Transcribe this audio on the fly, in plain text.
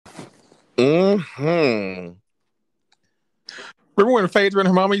Mm-hmm. Remember when Phaedra and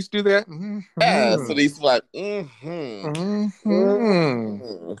her mama used to do that? Yeah, so Mm-hmm. these like, mm-hmm. Mm-hmm.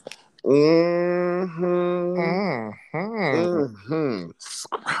 Mm-hmm. Mm-hmm. Mm-hmm. Mm-hmm.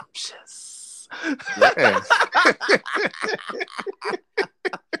 Scrumptious. Yes.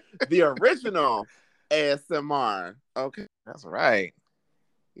 The original ASMR. Okay. That's right.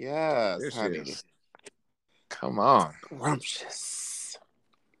 Yes, honey. Delicious. Come on. Scrumptious.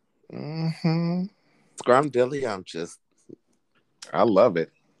 Mm-hmm. Scrumdiddlyumptious. I love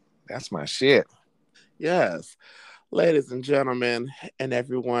it. That's my shit. Yes. Ladies and gentlemen, and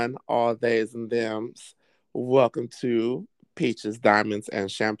everyone, all theys and thems, welcome to Peaches, Diamonds,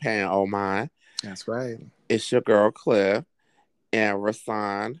 and Champagne. Oh my. That's right. It's your girl, Cliff, and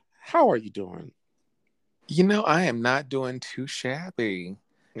Rasan. How are you doing? I am not doing too shabby.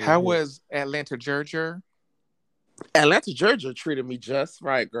 How Mm-hmm. was Atlanta, Georgia? Atlanta, Georgia treated me just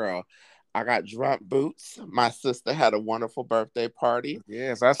right, girl. I got drunk boots. My sister had a wonderful birthday party.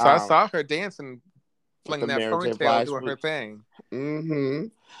 Yes, I Um, saw her dancing, with the flinging that Mary J. ponytail, Blige doing her boots. thing.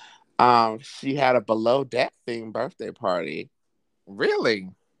 Mm-hmm. She had a below deck themed birthday party. Really?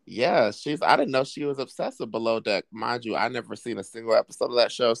 Yeah, I didn't know she was obsessed with Below Deck. Mind you, I never seen a single episode of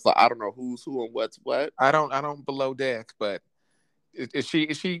that show, so I don't know who's who and what's what. I don't below deck, but is she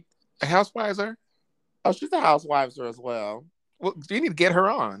a housewiser? Oh, she's a housewifer as well. Well, you need to get her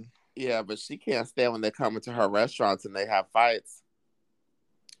on. Yeah, but she can't stand when they come into her restaurants and they have fights.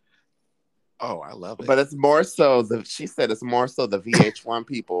 Oh, I love it. But it's more so she said it's more so the VH1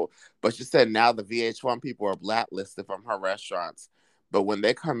 people. But she said now the VH1 people are blacklisted from her restaurants. But when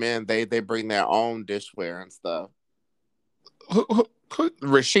they come in, they bring their own dishware and stuff.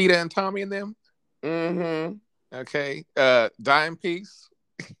 Rashida and Tommy and them. Mm-hmm. Okay. Dime Piece.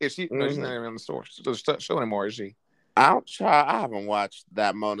 Is she? No, she's not Mm-hmm. even on the store. Show anymore, is she? I'll try. I haven't watched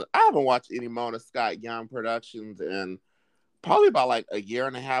that Mona. I haven't watched any Mona Scott Young productions in probably about like a year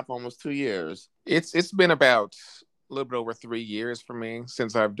and a half, almost 2 years. It's been about a little bit over 3 years for me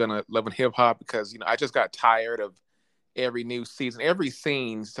since I've done a Love and Hip Hop because I just got tired of every new season, every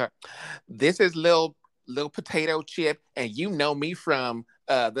scene. So, this is little potato chip, and you know me from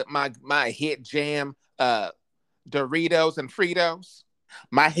my hit jam, Doritos and Fritos.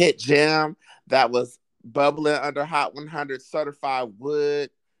 My hit jam that was bubbling under Hot 100 certified wood.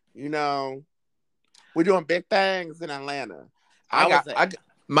 You know, we're doing big things in Atlanta. I I was got at I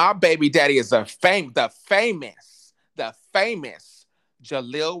My baby daddy is the famous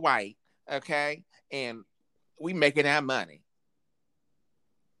Jaleel White. Okay, and we making that money.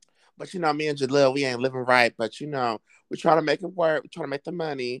 But me and Jalil, we ain't living right. But we're trying to make it work. We're trying to make the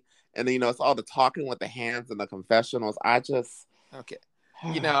money. And then, it's all the talking with the hands and the confessionals. I just Okay,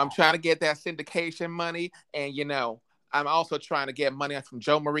 I'm trying to get that syndication money, and I'm also trying to get money from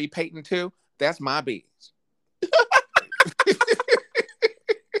Joe Marie Payton too. That's my biz.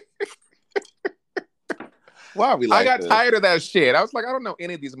 why are we I like got this? tired of that shit. I was like, I don't know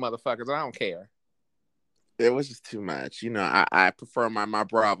any of these motherfuckers. I don't care. It was just too much. I prefer my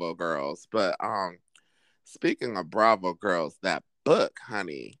Bravo girls. But speaking of Bravo girls, that book,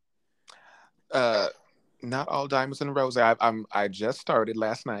 honey. Uh, Not all diamonds and roses. I just started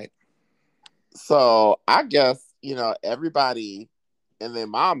last night. So I guess, everybody and their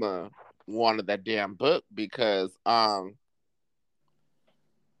mama wanted that damn book because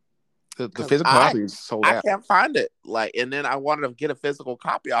The because physical I copy is sold I out. can't find it. Like, and then I wanted to get a physical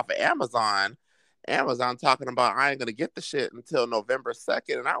copy off of Amazon. Amazon talking about I ain't gonna get the shit until November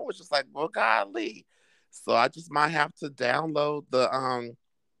 2nd. And I was just like, well, golly. So I just might have to download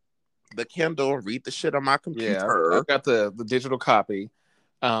the Kindle and read the shit on my Yeah, I've computer. got the digital copy.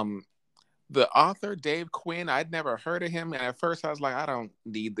 Um, the author Dave Quinn, I'd never heard of him, and at first I was like, I don't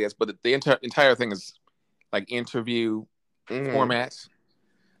need this, but the entire thing is like interview Mm-hmm. format,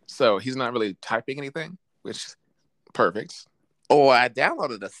 so he's not really typing anything, which is perfect. Oh, I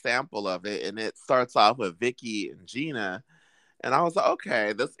downloaded a sample of it, and it starts off with Vicky and Gina, and I was like,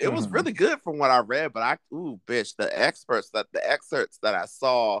 okay, this it was Mm-hmm. really good from what I read, but bitch, the excerpts that I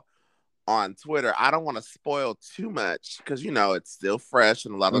saw on Twitter, I don't want to spoil too much because it's still fresh,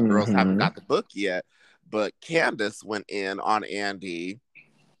 and a lot of girls haven't Mm-hmm. got the book yet. But Candace went in on Andy.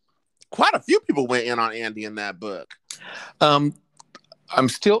 Quite a few people went in on Andy in that book. Um, I'm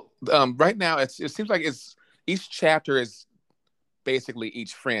still right now. It seems like it's each chapter is basically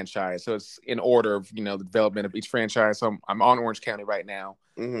each franchise. So it's in order of the development of each franchise. So I'm on Orange County right now,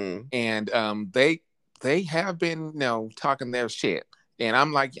 Mm-hmm. and they have been talking their shit, and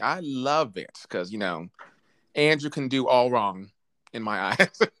I'm like I love it because Andrew can do all wrong in my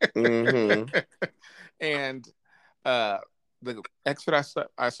eyes, Mm-hmm. and uh the excerpt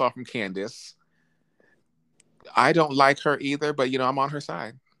I saw from Candace. I don't like her either, but I'm on her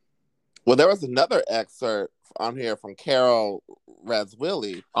side. Well, there was another excerpt on here from Carol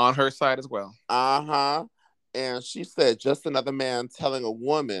Razwilli. On her side as well. Uh-huh. And she said, just another man telling a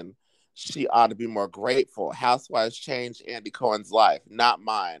woman she ought to be more grateful. Housewives changed Andy Cohen's life, not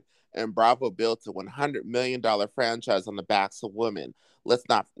mine. And Bravo built a $100 million franchise on the backs of women. Let's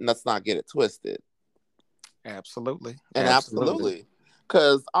not get it twisted. Absolutely. And Absolutely. absolutely.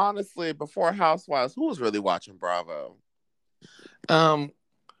 Because honestly, before Housewives, who was really watching Bravo? Um,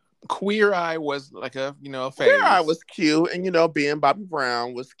 Queer Eye was like a Queer Eye phase. was cute, and being Bobby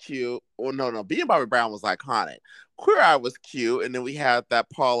Brown was cute. Well, no, being Bobby Brown was iconic. Queer Eye was cute, and then we had that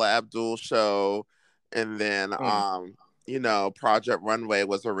Paula Abdul show, and then Project Runway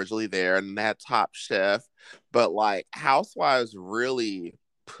was originally there, and they had Top Chef, but like Housewives really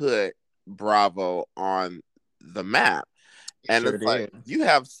put Bravo on the map, and Sure it's like did. you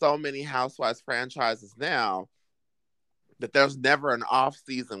have so many Housewives franchises now that there's never an off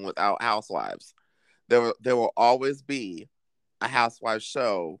season without Housewives. There will always be a Housewives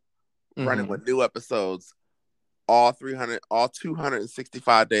show running Mm-hmm. with new episodes all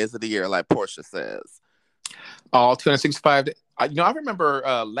 265 days of the year, like Portia says. All 265. I remember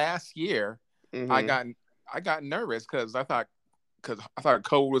last year, I Mm-hmm. got I got nervous because I thought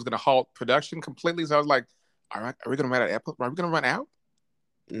COVID was going to halt production completely. So I was like, are we going to run out? Are we going to run out? Are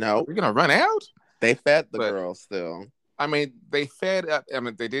Nope. we going to run out? They fed the But girls still. I mean, they fed. I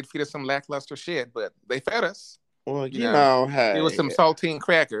mean, they did feed us some lackluster shit, but they fed us. Well, You know, it was hey. some saltine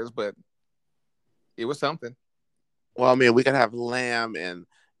crackers, but it was something. Well, I mean, we could have lamb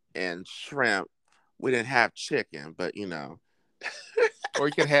and shrimp. We didn't have chicken, but Or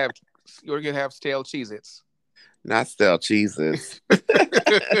you could have stale Cheez-Its. not stale cheeses.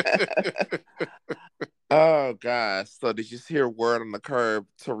 Oh gosh. So did you hear word on the curb?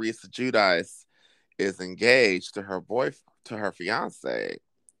 Teresa Judice is engaged to her fiance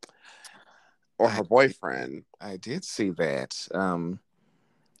or I her boyfriend. I did see that.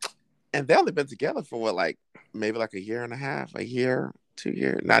 And they only been together for what, like maybe like a year and a half, a year, 2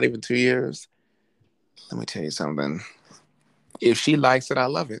 years, not even 2 years. Let me tell you something. If she likes it, I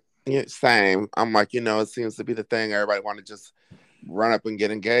love it. Yeah, same. I'm like, it seems to be the thing. Everybody want to just run up and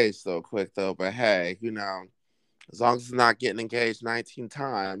get engaged so quick though. But hey, as long as it's not getting engaged 19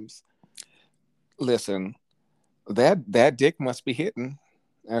 times. Listen, that dick must be hitting.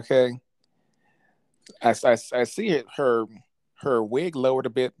 Okay, I see it. Her wig lowered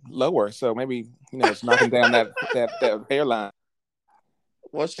a bit lower, so maybe it's knocking down that hairline.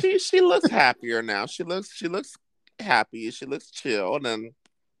 Well, she looks happier now. She looks happy. She looks chilled, and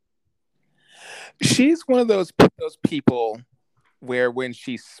She's one of those people where when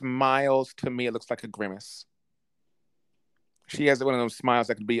she smiles, to me, it looks like a grimace. She has one of those smiles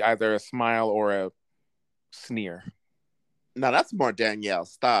that could be either a smile or a sneer. now that's more Danielle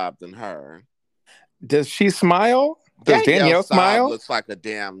Staub than her. Does she smile? Does Danielle Danielle Staub smile? looks like a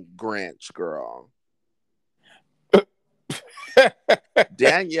damn Grinch girl.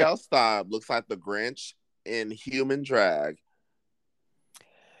 Danielle Staub looks like the Grinch in human drag.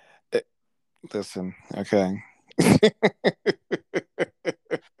 Listen, okay.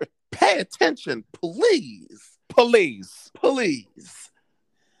 Pay attention, please. Police. Please.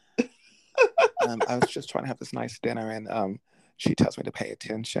 I was just trying to have this nice dinner, and she tells me to pay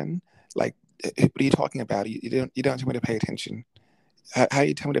attention. Like, what are you talking about? You don't tell me to pay attention. How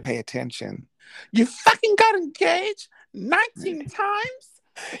you tell me to pay attention? You fucking got engaged 19 times?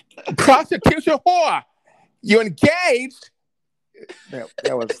 Prostitution whore. You engaged? That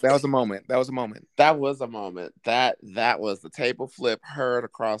was a moment. That was a moment. That was a moment. That was the table flip heard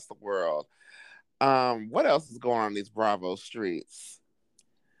across the world. What else is going on in these Bravo streets?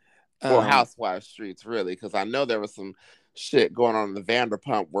 Or Um, Housewives streets, really? Because I know there was some shit going on in the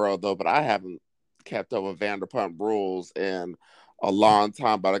Vanderpump world, though, but I haven't kept up with Vanderpump Rules in a long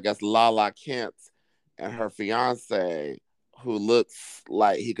time. But I guess Lala Kent and her fiance, who looks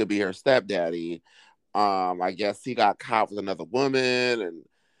like he could be her stepdaddy, I guess he got caught with another woman, and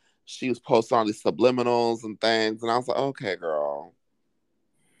she was posting all these subliminals and things, and I was like, okay, girl.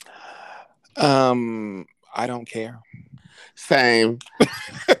 I don't care. Same.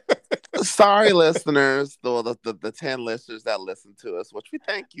 Sorry, listeners, the 10 listeners that listen to us, which we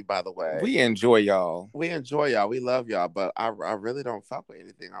thank you, by the way. We enjoy y'all. We enjoy y'all. We love y'all, but I really don't fuck with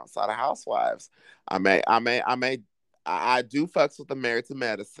anything outside of Housewives. I do fucks with the Married to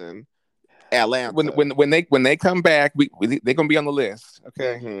Medicine, Atlanta. When they come back, they're gonna be on the list.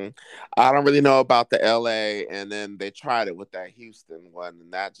 Okay. Mm-hmm. I don't really know about the LA, and then they tried it with that Houston one,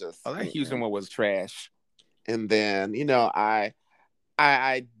 and that just Oh, that Houston one was trash. And then,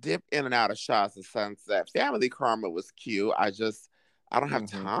 I dip in and out of Shots of Sunset. Family Karma was cute. I don't have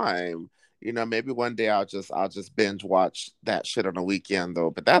Hmm. time. Maybe one day I'll just binge watch that shit on a weekend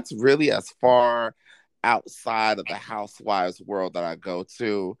though. But that's really as far outside of the housewives world that I go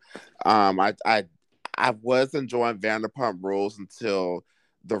to. I was enjoying Vanderpump Rules until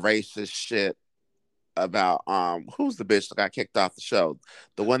the racist shit about who's the bitch that got kicked off the show?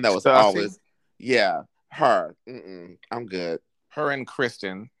 The one that was Stassi, always, yeah, her. I'm good. her and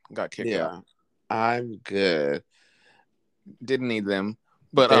Kristen got kicked off. Yeah, I'm good. Didn't need them.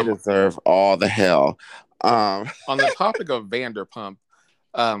 But They deserve all the hell. Um, on the topic of Vanderpump,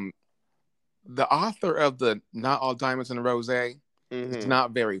 um, the author of the Not All Diamonds and Rose is mhm.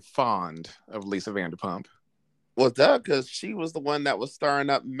 not very fond of Lisa Vanderpump. Well, duh, because she was the one that was stirring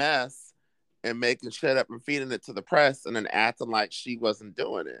up mess and making shit up and feeding it to the press and then acting like she wasn't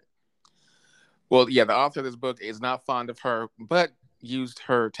doing it. Well, yeah, the author of this book is not fond of her, but used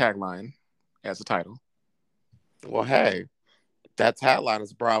her tagline as a title. Well, hey, that tagline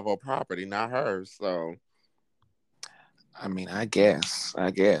is Bravo property, not hers. So, I mean, I guess,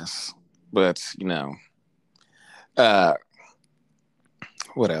 but uh,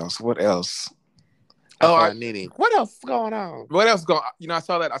 what else? What else? I Oh, feel like Nene. What else is going on? what else going? I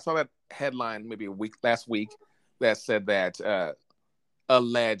saw that headline maybe last week that said that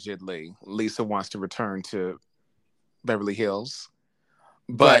allegedly Lisa wants to return to Beverly Hills,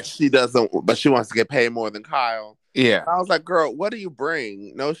 But but she doesn't. But she wants to get paid more than Kyle. yeah, I was like, girl, what do you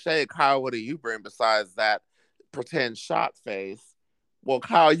bring? No shade, Kyle. What do you bring besides that pretend shot face? Well,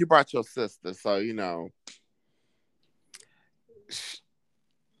 Kyle, you brought your sister, so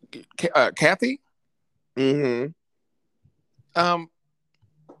Kathy. Mm-hmm. Um,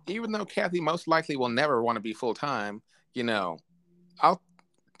 Even though Kathy most likely will never want to be full time, you know, I'll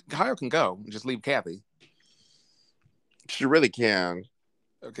Kyle can go. Just leave Kathy. She really can.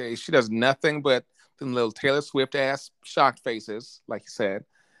 Okay, she does nothing but them little Taylor Swift ass shocked faces, like you said.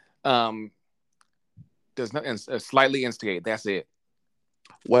 Um, does not slightly instigate. That's it.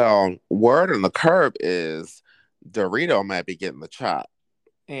 Well, word on the curb is Dorito might be getting the chop.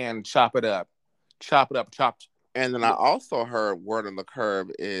 And chop it up, chop it up, chop. And then I also heard word on the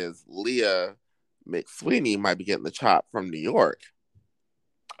curb is Leah McSweeney might be getting the chop from New York.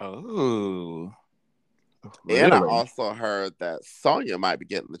 Oh, And I really? also heard that Sonia might be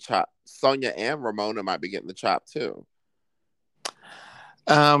getting the chop. Sonia and Ramona might be getting the chop too.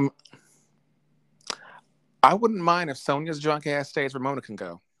 Um, I wouldn't mind if Sonia's drunk ass stays. Ramona can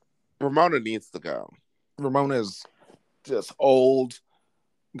go. Ramona needs to go. Ramona's just old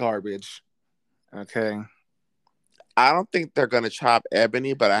garbage. Okay. I don't think they're gonna chop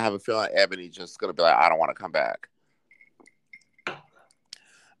Ebony, but I have a feeling Ebony just gonna be like, I don't want to come back.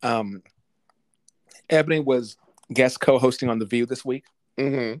 Um, Ebony was guest co-hosting on The View this week,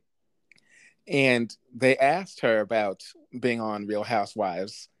 Mm-hmm. and they asked her about being on Real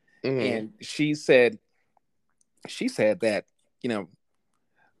Housewives, Mm-hmm. and she said that you know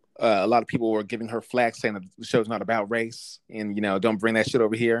a lot of people were giving her flack, saying that the show's not about race, and don't bring that shit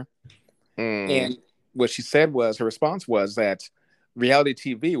over here. Mm. And what she said was her response was that reality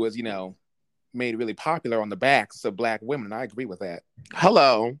TV was made really popular on the backs of black women, and I agree with that.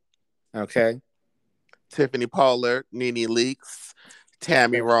 Hello, Okay. Tiffany Pollard, Nene Leakes,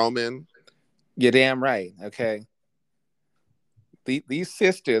 Tammy Roman. You're damn right. Okay. These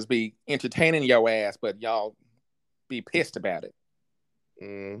sisters be entertaining your ass, but y'all be pissed about it.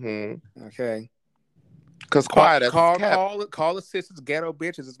 Mm-hmm. Okay. Because Call quiet as it's call kept. call the sisters ghetto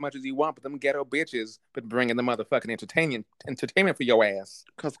bitches as much as you want, but them ghetto bitches been bringing the motherfucking entertainment for your ass.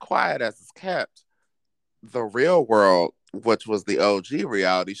 Because quiet as it's kept. The Real World, which was the OG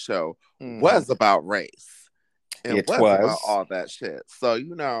reality show, Mm-hmm. was about race and It was about was. all that shit.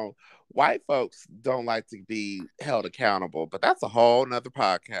 So, white folks don't like to be held accountable, but that's a whole nother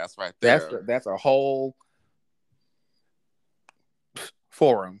podcast right there. That's a whole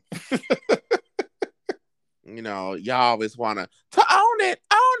forum. Y'all always want to own it,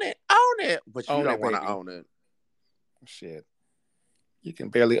 own it, own it, but you Own don't it, want to baby. own it. Shit. You can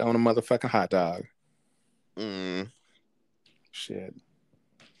barely own a motherfucking hot dog. Mm. Shit.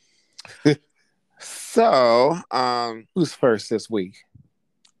 So, Who's first this week?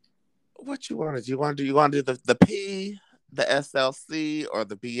 what you want to do? You want to do the P, the SLC, or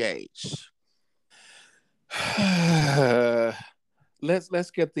the BH?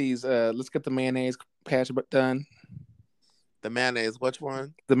 let's get these let's get the mayonnaise patch done. The mayonnaise, which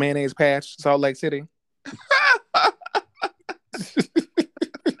one? The mayonnaise patch, Salt Lake City.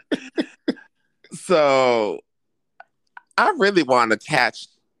 So I really want to catch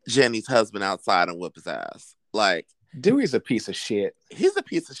Jenny's husband outside and whip his ass. Like, Dewey's a piece of shit. he's a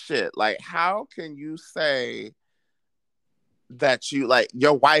piece of shit. Like, how can you say that you like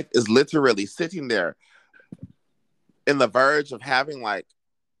your wife is literally sitting there in the verge of having like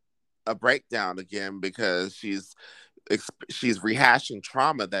a breakdown again because she's rehashing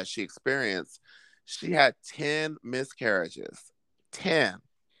trauma that she experienced. She had 10 miscarriages. 10.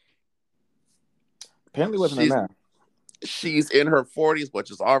 Apparently wasn't She's enough. she's in her 40s,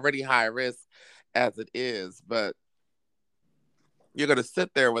 which is already high risk as it is, but you're gonna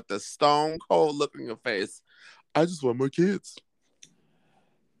sit there with the stone cold look on your face. I just want more kids.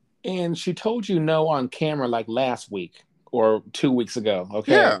 And she told you no on camera like last week or 2 weeks ago.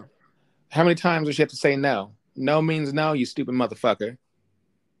 Okay. Yeah. How many times does she have to say no? No means no, you stupid motherfucker.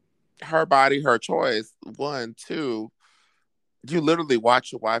 Her body, her choice. One, two, you literally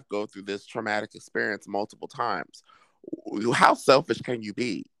watch your wife go through this traumatic experience multiple times. How selfish can you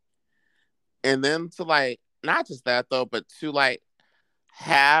be? And then to like, not just that though, but to like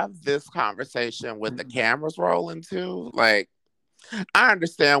have this conversation with the cameras rolling too. Like, I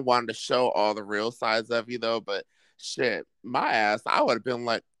understand wanting to show all the real sides of you though, but shit, my ass, I would have been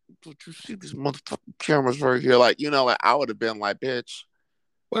like, "Don't you see these motherfucking cameras right here?" Like, like I would have been like, "Bitch."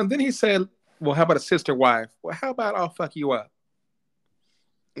 Well, and then he said, well, how about a sister wife? Well, how about I'll fuck you up?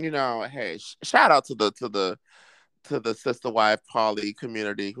 Hey, shout out to the sister wife poly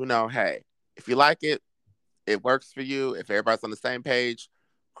community. Hey, if you like it, it works for you. If everybody's on the same page,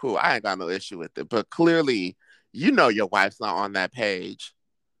 cool. I ain't got no issue with it. But clearly, your wife's not on that page.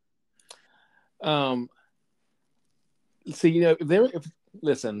 Um, See,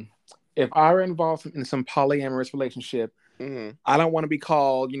 listen, if I were involved in some polyamorous relationship, Mm-hmm. I don't want to be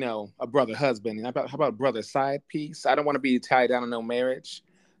called, a brother husband. How about brother side piece? I don't want to be tied down in no marriage.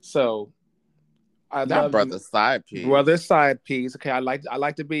 So I Not love brother side brother piece. side piece. Okay, I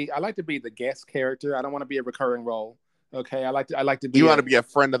like to be the guest character. I don't want to be a recurring role. Okay, I like to You be want to be a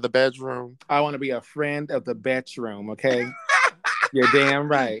friend of the bedroom. I want to be a friend of the bedroom. Okay, you're damn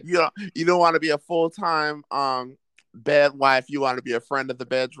right. You don't want to be a full-time bed wife. You want to be a friend of the I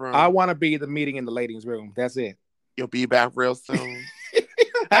bedroom. want to be the meeting in the ladies' room. That's it. You'll be back real soon.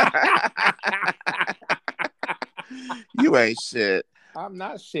 You ain't shit. I'm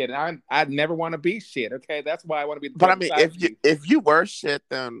not shit. I'd never want to be shit. Okay, that's why I want to be the But I brother mean, side if you piece. if you were shit,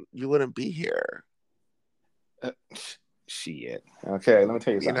 then you wouldn't be here. Uh, Shit. Okay, let me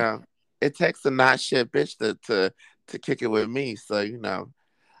tell you You something. know, it takes a not shit bitch to kick it with me. So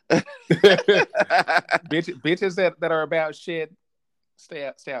Bitches that are about shit, stay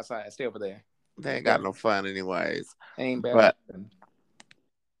outside, stay over there. they ain't got Okay, no fun anyways. ain't about But nothing.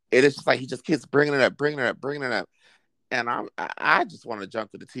 it is just like he just keeps bringing it up, bringing it up, bringing it up, and I just want to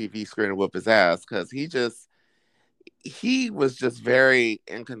jump to the TV screen and whoop his ass because he was just very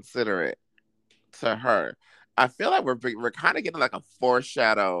inconsiderate to her. I feel like we're kind of getting like a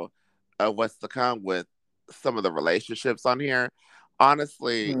foreshadow of what's to come with some of the relationships on here.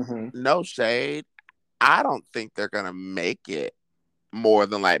 Honestly, Hmm. no shade. I don't think they're gonna make it more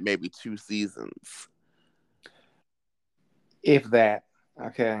than like maybe 2 seasons If that.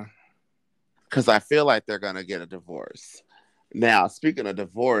 Okay. because I feel like they're gonna get a divorce. Now, speaking of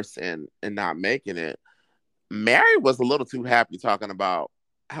divorce and not making it, Mary was a little too happy talking about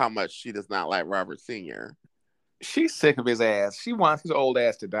how much she does not like Robert Sr. She's sick of his ass. She wants his old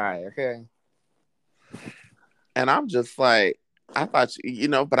ass to die. Okay. And I'm just like, I thought,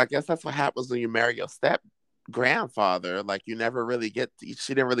 but I guess that's what happens when you marry your step grandfather. Like, you never really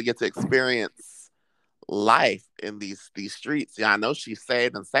she didn't really get to experience life in these streets. Yeah, I know she's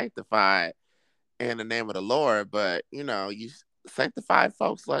saved and sanctified in the name of the Lord, but, you sanctified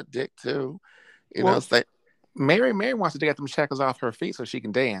folks like dick too. Well, Say Mary wants to get them shackles off her feet so she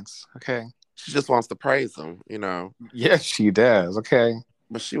can dance. Okay. she just wants to praise him. Yes, she does. Okay.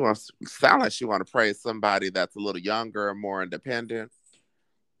 But she wants sound like she want to praise somebody that's a little younger and more independent.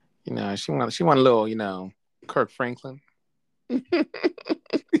 She want a little, Kirk Franklin.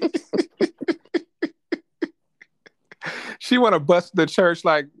 She want to bust the church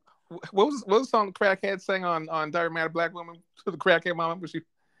like what was the song the crackhead sang on Diary Matter Black Woman to the crackhead mama? Was she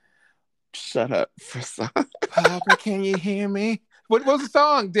Shut up for some. Papa, can you hear me? What was the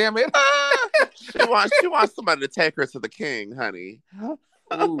song? Damn it! She wants somebody to take her to the king, honey.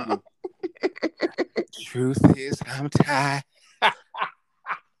 Ooh. Truth is, I'm tired.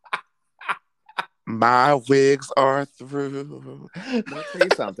 My wigs are through. Let me tell you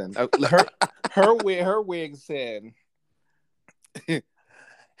something. Her wig said,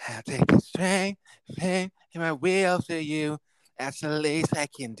 "I'll take the strength, pain, and my will for you. That's the least I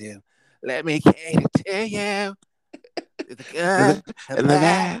can do. Let me cater to you." The In good, the, the in the bad,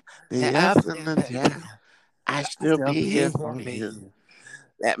 bad, the the yes, up and and the the down. I I still still be be here here for for you. you.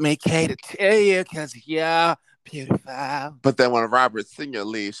 Let me cater to you, cause you're beautiful. But then when Robert Senior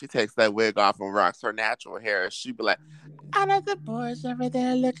leaves, she takes that wig off and rocks her natural hair. And she be like, "I know the boys over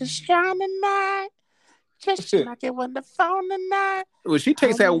there looking strong tonight. Just like it on the phone tonight. When she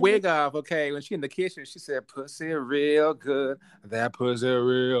takes that Honey, wig off, okay, when she in the kitchen, she said, "Pussy real good, that pussy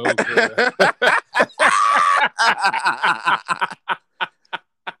real good."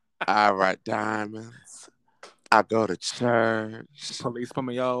 All right, diamonds. I go to church. Police put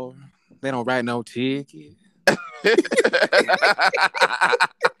me over. They don't write no ticket.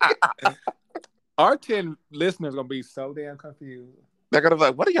 Our 10 listeners gonna be so damn confused. They're gonna be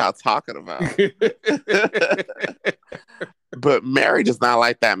like, "What are y'all talking about?" But Mary does not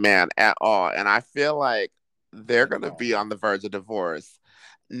like that man at all, and I feel like they're At gonna be all. on the verge of divorce.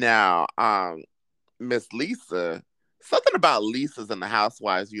 Now, Miss Lisa, something about Lisa's in the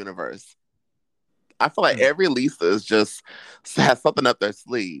Housewives universe. I feel like Mm. every Lisa is just has something up their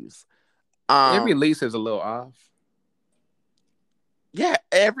sleeves. Every Um, lease is a little off. yeah,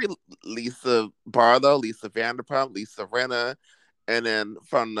 every Lisa Barlow, Lisa Vanderpump, Lisa Renna, and then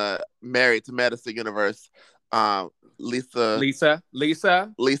from the Married to Medicine universe, Lisa,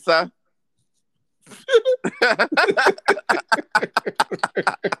 Lisa. Lisa.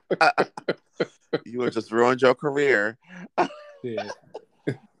 You have just ruined your career. Yeah,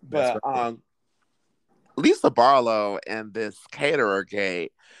 that's But right. Lisa Barlow and this caterer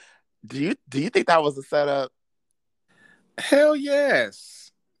gate. Do you think that was a setup? Hell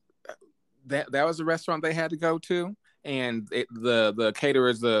yes. That was the restaurant they had to go to, and the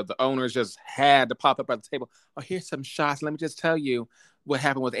caterers, the owners just had to pop up at the table. Oh, here's some shots. Let me just tell you what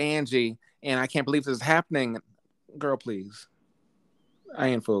happened with Angie, and I can't believe this is happening. Girl, please, I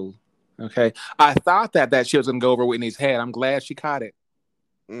ain't fooled. Okay, I thought that she was gonna go over Whitney's head. I'm glad she caught it.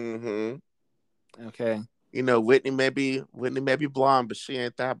 Mm-hmm. Okay, Whitney may be blonde, but she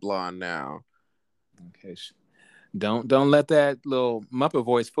ain't that blonde now. okay. Don't let that little Muppet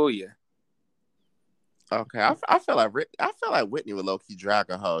voice fool you. Okay, I feel like Whitney would low key drag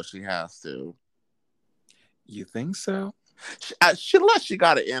a hoe. She has to. You think so? She look like she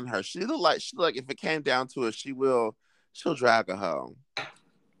got it in her. She look like if it came down to it, she'll drag a hoe.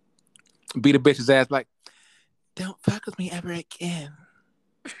 Beat a bitch's ass like, don't fuck with me ever again.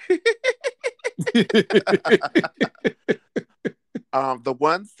 The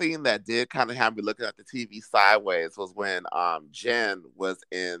one scene that did kind of have me looking at the TV sideways was when Jen was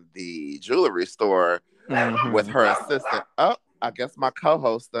in the jewelry store with Mhm. her assistant. Oh, I guess my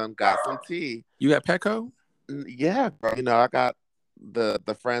co-host done got some tea. You got Petco? Yeah, girl. I got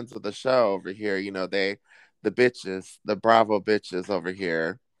the friends of the show over here. The bitches, the Bravo bitches over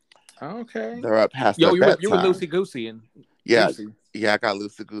here. Okay. They're up past Yo, their you were bedtime. Loosey Goosey and Yeah, Juicy. yeah. I got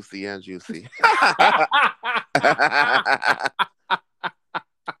loosey goosey and juicy.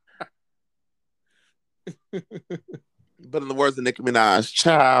 But in the words of Nicki Minaj,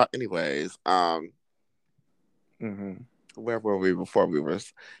 child. Anyways, hmm where were we before we were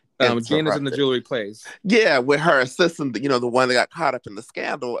Jen is in the interrupted? jewelry place. Yeah, with her assistant, the one that got caught up in the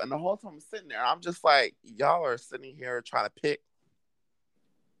scandal, and the whole time I'm sitting there, I'm just like, y'all are sitting here trying to pick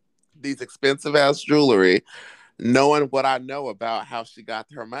these expensive ass jewelry, knowing what I know about how she got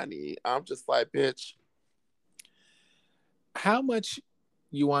her money. I'm just like, bitch. How much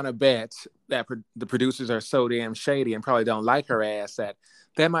you want to bet that the producers are so damn shady and probably don't like her ass that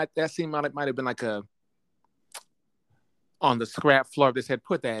scene might have been like a on the scrap floor. They said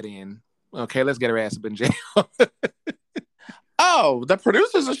put that in. Okay, let's get her ass up in jail. Oh, the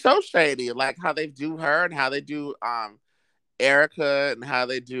producers are so shady, like how they do her and how they do Erica and how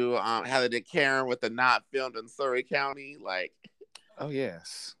they did Karen with the not filmed in Surrey County. Oh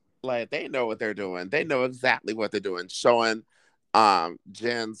yes. Like they know what they're doing. They know exactly what they're doing. Showing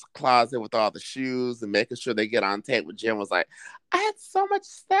Jen's closet with all the shoes and making sure they get on tape with Jen was like, I had so much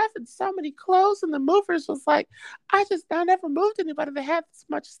stuff and so many clothes, and the movers was like, I never moved anybody that had this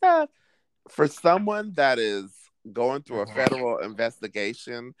much stuff. For someone that is going through a federal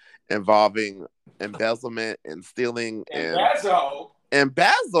investigation involving embezzlement and stealing and Embezzle.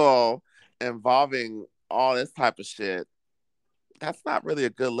 embezzle involving all this type of shit, that's not really a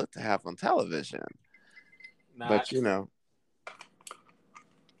good look to have on television. But Not.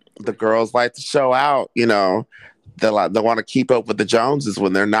 the girls like to show out. They want to keep up with the Joneses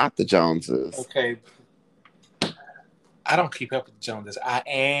when they're not the Joneses. Okay, I don't keep up with the Joneses. I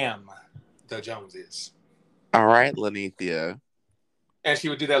am the Joneses. All right, Lanithia. And she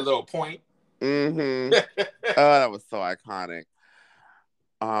would do that little point. Mm-hmm. Oh, that was so iconic.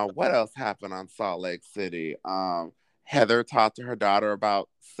 What else happened on Salt Lake City? Heather talked to her daughter about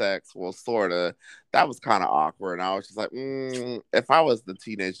sex. Well, sorta. That was kind of awkward. And I was just like, if I was the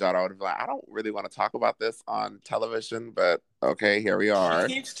teenage daughter, I would be like, I don't really want to talk about this on television, but okay, here we She are.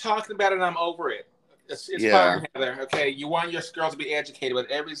 keeps talking about it, and I'm over it. It's Yeah. fine, Heather. Okay, you want your girls to be educated, but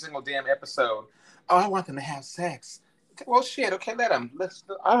every single damn episode, oh, I want them to have sex. Okay, well, shit. Okay, let them.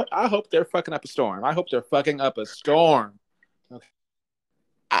 I hope they're fucking up a storm. I hope they're fucking up a storm. Okay.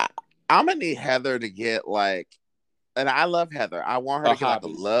 I, I'm gonna need Heather to get like, and I love Heather. I want her A to get like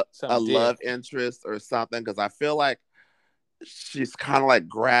hobby, a some love dick. interest or something because I feel like she's kind of like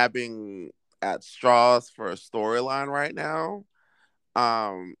grabbing at straws for a storyline right now.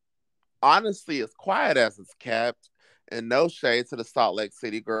 Um, Honestly, as quiet as it's kept, and no shade to the Salt Lake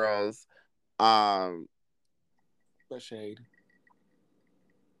City girls. Um, But shade.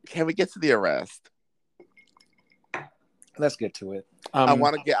 can we get to the arrest? Let's get to it. I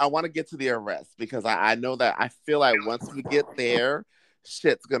want to get to the arrest because I know that I feel like once we get there,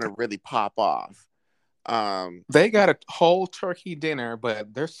 shit's gonna really pop off. Um, They got a whole turkey dinner,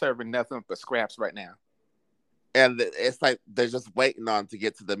 but they're serving nothing but scraps right now. and it's like they're just waiting on to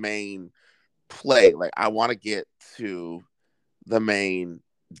get to the main plate. Like I want to get to the main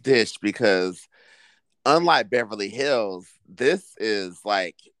dish because unlike Beverly Hills, this is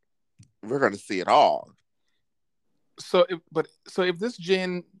like we're gonna see it all. So if this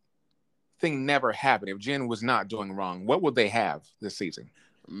Jen thing never happened, if Jen was not doing wrong, what would they have this season?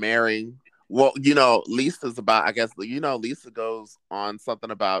 Mary, well, Lisa's about. I guess Lisa goes on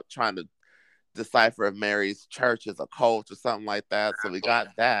something about trying to decipher if Mary's church is a cult or something like that. So we got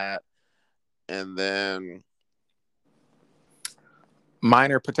that, and then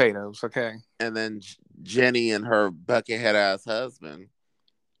Minor potatoes, okay. Jenny and her buckethead ass husband.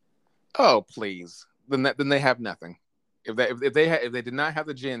 Oh please, then they have nothing. If they did not have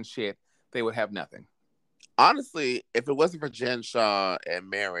the Jen shit, they would have nothing. Honestly, if it wasn't for Jen Shaw and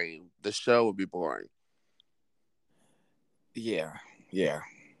Mary, the show would be boring. Yeah, yeah.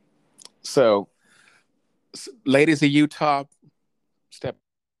 So, ladies of Utah, step.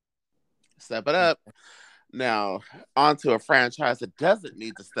 Step it up. Now, onto a franchise that doesn't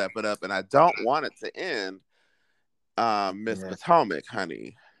need to step it up, and I don't want it to end. Miss Yeah. Potomac,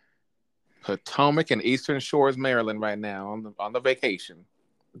 honey. Potomac and Eastern Shores, Maryland, right now on the vacation.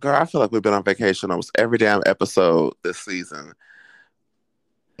 Girl, I feel like we've been on vacation almost every damn episode this season.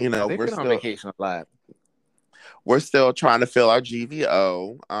 They've been on vacation a lot. We're still trying to fill our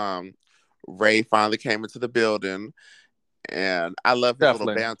GVO. Ray finally came into the building, and I love his little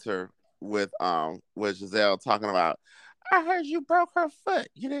Shuffling. banter with Giselle talking about. I heard you broke her foot.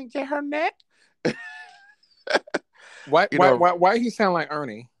 You didn't get her neck. Why you why know, why why he sound like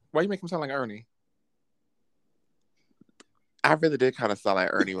Ernie? Why you make him sound like Ernie? I really did kind of sound like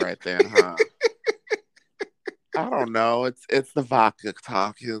Ernie right then, huh? I don't know. It's the vodka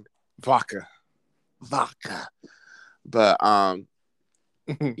talking. Vodka. Vodka. But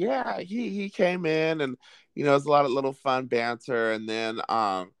yeah, he came in and there's a lot of little fun banter and then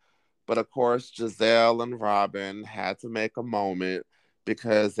but of course Giselle and Robin had to make a moment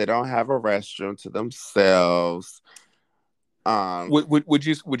because they don't have a restroom to themselves. Would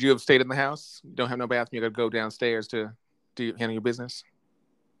you have stayed in the house? You don't have no bathroom. You got to go downstairs to handle your business.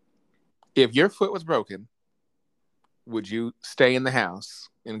 If your foot was broken, would you stay in the house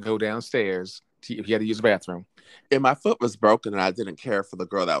and go downstairs if you had to use the bathroom? If my foot was broken and I didn't care for the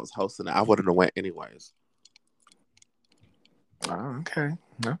girl that was hosting it, I wouldn't have went anyways. Oh, okay.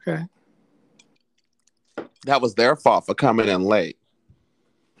 Okay. That was their fault for coming in late.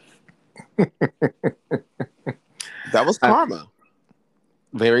 That was karma.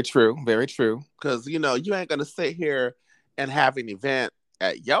 Very true. Very true. Because, you ain't going to sit here and have an event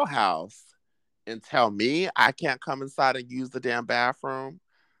at your house and tell me I can't come inside and use the damn bathroom.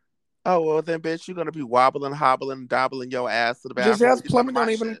 Oh, well, then, bitch, you're going to be wobbling, hobbling, dobbling your ass to the bathroom. Giselle's plumbing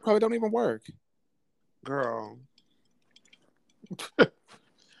probably don't even work. Girl.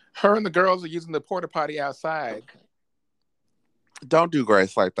 Her and the girls are using the porta potty outside. Don't do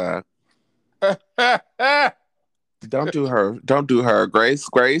Grace like that. Don't do her. Don't do her. Grace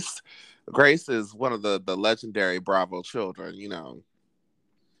is one of the legendary Bravo children,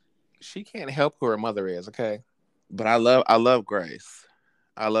 She can't help who her mother is, okay? But I love Grace.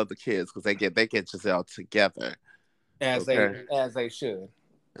 I love the kids because they get Giselle together. As they should.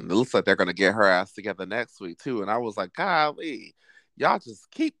 And it looks like they're gonna get her ass together next week too. And I was like, golly, y'all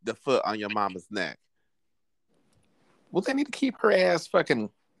just keep the foot on your mama's neck. Well, they need to keep her ass fucking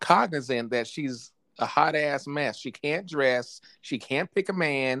cognizant that she's a hot ass mess. She can't dress. She can't pick a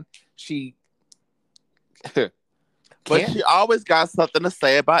man. She But she always got something to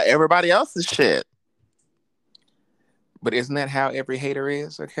say about everybody else's shit. But isn't that how every hater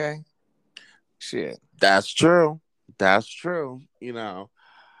is? Okay, shit. That's true. That's true. I No.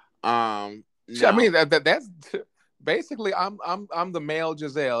 mean that's basically I'm the male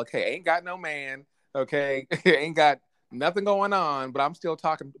Giselle. Okay, ain't got no man. Okay, ain't got nothing going on, but I'm still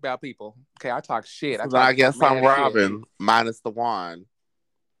talking about people. Okay, I talk shit. I So then I talk guess I'm mad shit. Robin minus the wand.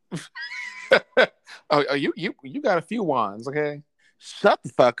 Oh, you got a few wands. Okay. Shut the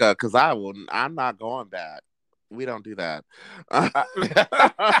fuck up, cause I will. I'm not going back. We don't do that. Uh,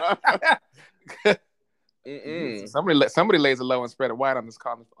 Mm-mm. somebody lays a low and spread a wide on this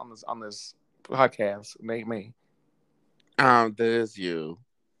podcast. It ain't me. There's you.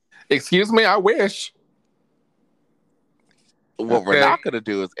 Excuse me. I wish. What we're Okay. not gonna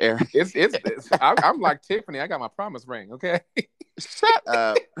do is air. I'm like Tiffany. I got my promise ring. Okay. Shut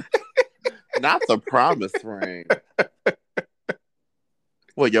up. Not the promise ring.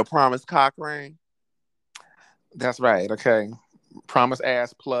 What, your promise cock ring? That's right. Okay. Promise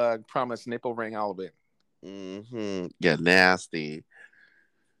ass plug. Promise nipple ring. All of it. Mm-hmm. Yeah, nasty. You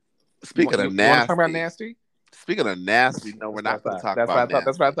want Speaking of you want to talk about nasty. nasty? Speaking of nasty, no, we're That's what I not going to thought. talk That's what about I thought.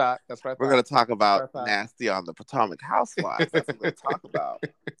 That's what I nasty. thought. That's what I We're thought. going to talk That's what about I thought. nasty on the Potomac Housewives. That's what we're going to talk about.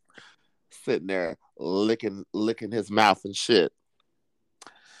 Sitting there licking his mouth and shit.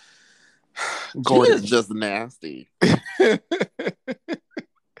 She is Gordon. just nasty.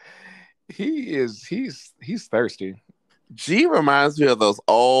 He's thirsty. G reminds me of those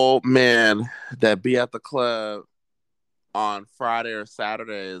old men that be at the club on Friday or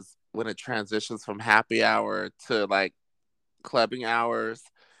Saturdays when it transitions from happy hour to like clubbing hours,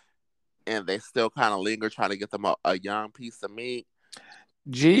 and they still kind of linger trying to get them a young piece of meat.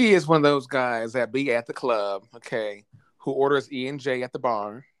 G is one of those guys that be at the club, okay, who orders E and J at the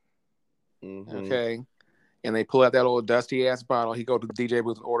bar, Mm-hmm. okay, and they pull out that old dusty ass bottle. He go to the DJ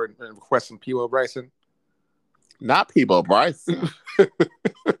booth and order and request some P.O. Bryson. Not Peebo Bryson.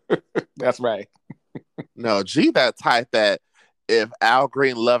 That's right. No, G that type that if Al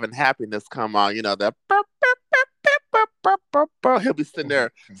Green Love and Happiness come on, that he'll be sitting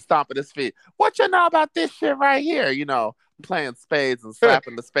there stomping his feet. What you know about this shit right here? Playing spades and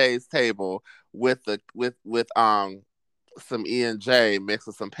slapping the spades table with the with some E and J mixed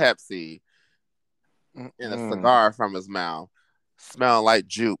with some Pepsi and a cigar from his mouth, smelling like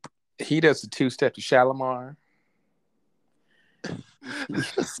jupe. He does the two-step to Shalimar.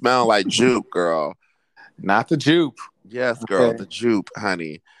 Smelling like jupe, girl. Not the jupe. Yes, girl, the jupe,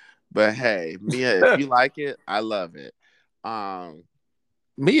 honey. But hey, Mia, if you like it, I love it.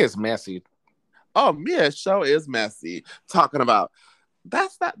 Mia's messy. Oh, Mia's show is messy. Talking about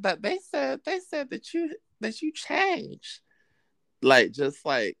that's not that they said that you changed. Like just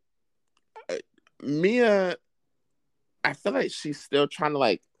like Mia, I feel like she's still trying to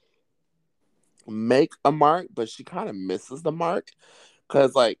like make a mark, but she kind of misses the mark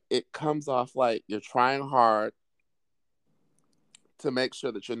because like it comes off like you're trying hard to make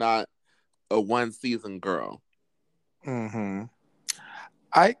sure that you're not a one season girl. Mm-hmm.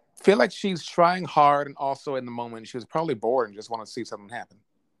 I feel like she's trying hard, and also in the moment she was probably bored and just want to see something happen.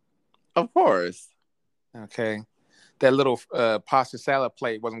 Of course. Okay, that little pasta salad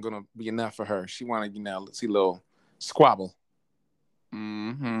plate wasn't going to be enough for her. She wanted, see a little squabble.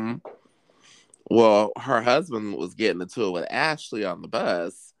 Mm-hmm. Well, her husband was getting into it with Ashley on the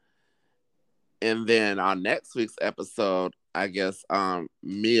bus. And then on next week's episode, I guess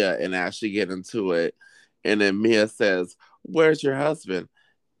Mia and Ashley get into it. And then Mia says, "Where's your husband?"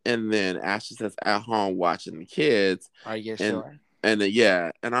 And then Ashley says, "At home watching the kids." Are you And sure? and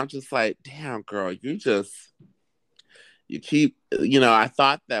yeah. And I'm just like, damn, girl, you keep, I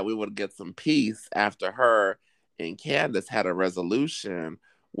thought that we would get some peace after her and Candace had a resolution,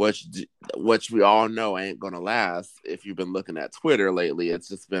 which we all know ain't gonna last. If you've been looking at Twitter lately, it's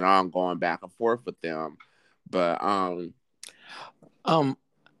just been ongoing back and forth with them. But um,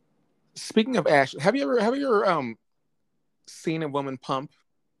 speaking of Ashley, have you ever seen a woman pump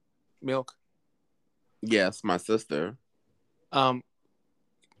milk? yes, my sister. Um,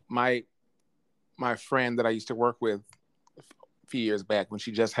 my my friend that I used to work with a few years back when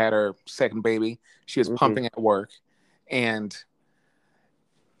she just had her second baby, she was Mm-hmm. pumping at work, and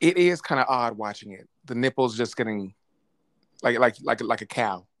it is kind of odd watching it. The nipples just getting like a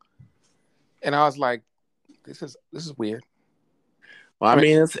cow, and I was like, this is weird. Well, I I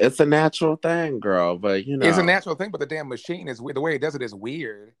mean, mean, it's a natural thing, girl. But it's a natural thing, but the damn machine is the way it does it is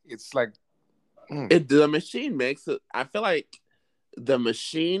weird. It's like the machine makes it. I feel like the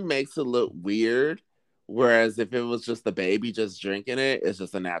machine makes it look weird. Whereas if it was just the baby just drinking it, it's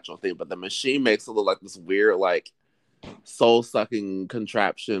just a natural thing. But the machine makes it look like this weird, like soul sucking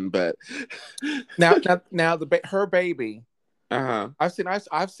contraption. But her baby. uh-huh.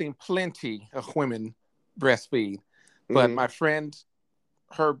 I've seen plenty of women breastfeed, but Mm-hmm. my friend,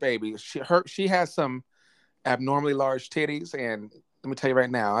 her baby, she has some abnormally large titties, and let me tell you right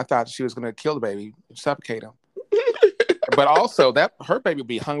now, I thought she was going to kill the baby, suffocate him. But also that her baby would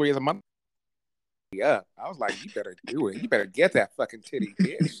be hungry as a mother. Up. I was like, you better do it. You better get that fucking titty,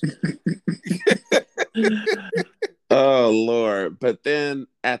 bitch. Oh Lord. But then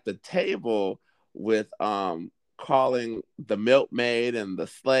at the table with calling the milkmaid and the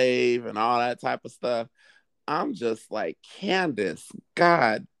slave and all that type of stuff, I'm just like, Candace,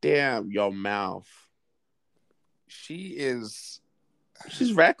 god damn your mouth. She is.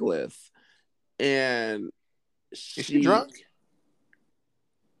 She's reckless. And Is she she, drunk?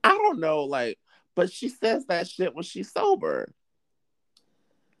 I don't know, like, but she says that shit when she's sober.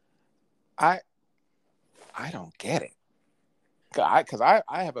 I I don't get it. Because I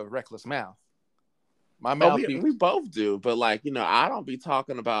have a reckless mouth. My Oh, mouth we be we both do, but like, I don't be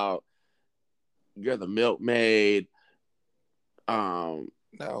talking about you're the milkmaid, um,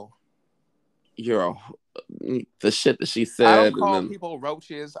 no. you're the shit that she I don't said, and call then people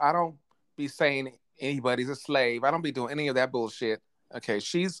roaches. I don't be saying anybody's a slave. I don't be doing any of that bullshit. Okay,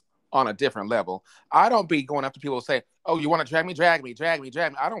 she's on a different level. I don't be going up to people and say, "Oh, you want to drag me? Drag me, drag me,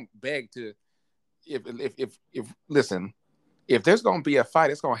 drag me." I don't beg to. If listen, if there's gonna be a fight,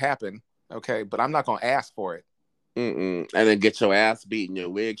 it's gonna happen. Okay, but I'm not gonna ask for it. and then get your ass beaten, your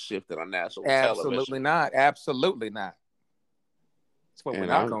wig shifted on national Absolutely television. not. Absolutely not. That's what we're And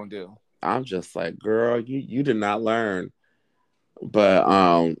not I'm gonna do. I'm just like, girl, you did not learn. But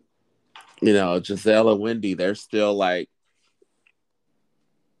Giselle and Wendy, they're still like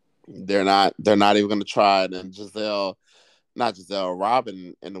they're not even gonna try it. And not Giselle,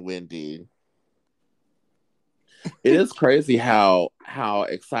 Robin and Wendy. It is crazy how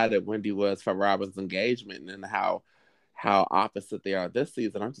excited Wendy was for Robin's engagement and how opposite they are this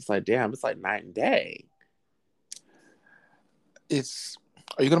season. I'm just like, damn, it's like night and day.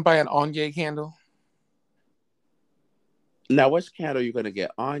 Are you gonna buy an Anye candle? Now, which candle are you gonna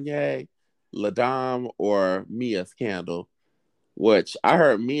get? Anya, Ladam, or Mia's candle? Which I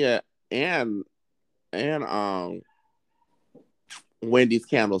heard Mia and Wendy's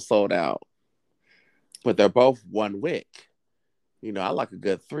candle sold out, but they're both one wick. I like a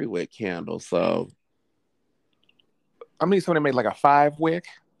good 3 wick candle. So, I need someone to make like a 5 wick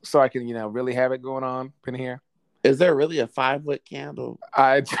so I can, really have it going on in here. is there really a 5 wick candle?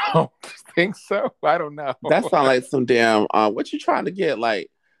 I don't think so. I don't know. That sounds like some damn. What you trying to get? Like,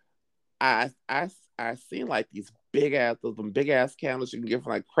 I seen like these big ass candles you can get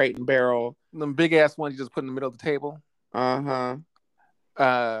from like Crate and Barrel. Them big ass ones you just put in the middle of the table. Uh huh.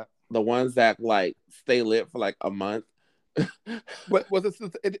 Uh, The ones that like stay lit for like a month. but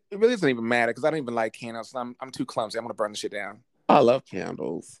it really doesn't even matter because I don't even like candles. I'm too clumsy. I'm gonna burn the shit down. I love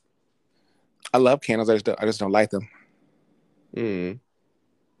candles. I love candles. I just don't light them. Mm.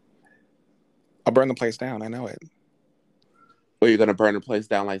 I'll burn the place down. I know it. Or you're gonna burn the place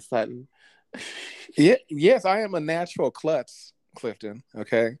down like Sutton? Yeah. Yes, I am a natural klutz, Clifton.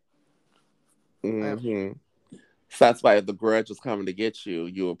 Okay. Mm-hmm. So that's why if the grudge was coming to get you,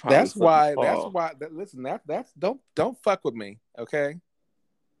 you would probably That's slip and why. That's fall. why. Listen. That's don't fuck with me. Okay.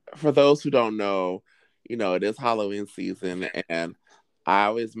 For those who don't know, it is Halloween season, and I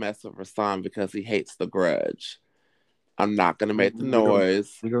always mess with Rasan because he hates the grudge. I'm not gonna make the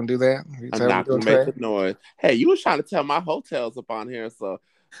noise. We gonna do that. Is I'm that what we not gonna gonna make say? the noise. Hey, you was trying to tell my hotels up on here, so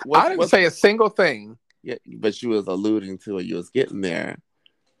I what's didn't what's say a single thing. yeah, but you was alluding to it. You was getting there.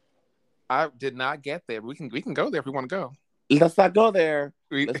 I did not get there. We can go there if we want to go. Let's not go there.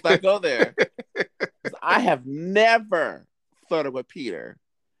 We, Let's not go there. I have never flirted with Peter.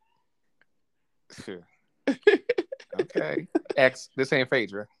 okay. X. This ain't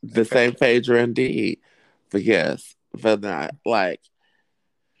Phaedra. The Okay. same Phaedra indeed. But yes, but not like,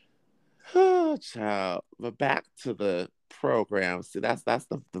 oh, child. But back to the program. See, that's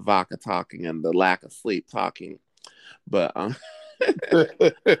the vodka talking and the lack of sleep talking. But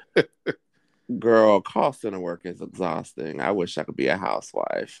girl, call center work is exhausting. I wish I could be a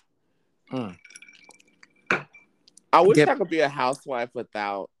housewife. Mm. I wish Get. I could be a housewife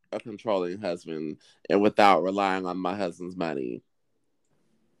without a controlling husband and without relying on my husband's money.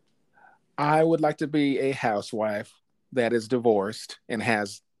 I would like to be a housewife that is divorced and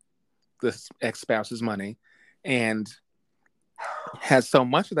has the ex-spouse's money, and has so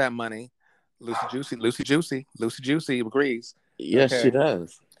much of that money. Lucy Juicy agrees. Yes, she Okay.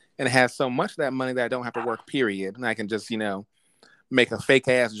 does. And it has so much of that money that I don't have to work, period. And I can just, make a fake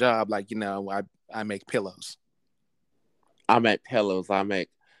ass job like, I make pillows. I make pillows. I make.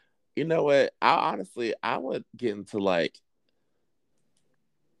 You know what? I would get into like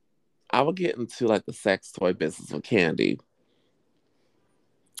the sex toy business with Candy.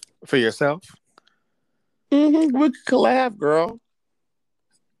 For yourself? We could collab, girl.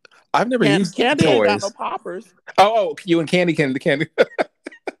 I've never used Candy ain't got no toys. poppers. Oh, you and Candy can do a Candy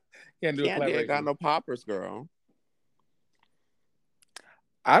ain't got collaboration. no poppers, girl.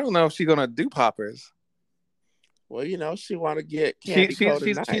 I don't know if she's gonna do poppers. Well, she want to get candy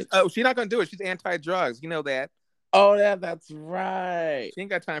coated Oh, nights. she's not gonna do it. She's anti-drugs. You know that. Oh, yeah, that's right. She ain't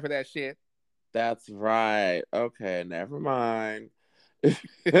got time for that shit. That's right. Okay, never mind. You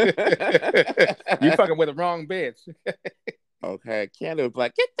fucking with the wrong bitch. Okay, Candy was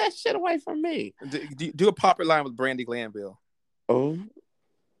like, get that shit away from me. Do a popper line with Brandy Glanville. Oh,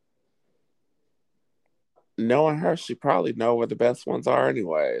 knowing her, she probably know where the best ones are,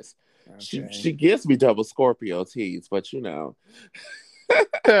 anyways. Okay. She gives me double Scorpio teas, but No,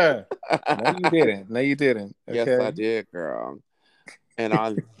 you didn't. No, you didn't. Yes, Okay. I did, girl. And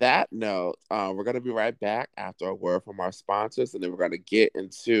on that note, we're gonna be right back after a word from our sponsors, and then we're gonna get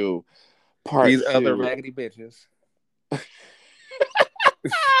into part These other two. raggedy bitches.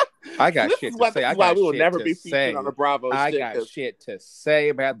 I got shit to say. This I is why got we will shit never to be featured on say. the Bravo I shit. got shit to say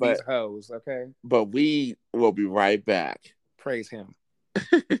about these But hoes. Okay. but we will be right back. Praise him.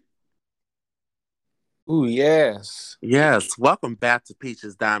 Ooh, yes. Yes, welcome back to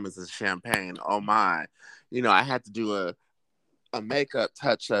Peaches, Diamonds, and Champagne. Oh my, I had to do a makeup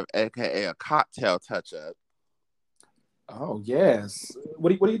touch up, aka a cocktail touch up. Oh, yes.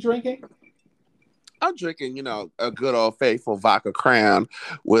 What are you drinking? I'm drinking, a good old faithful vodka crown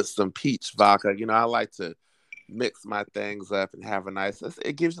with some peach vodka. I like to mix my things up and have a nice.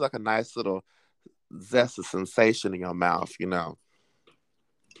 It gives you like a nice little zesty sensation in your mouth. You know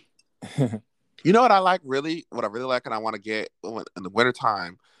what I like really? What I really like, and I want to get in the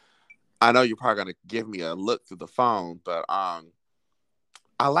wintertime. I know you're probably gonna give me a look through the phone, but I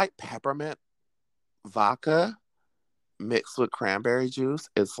like peppermint vodka mixed with cranberry juice.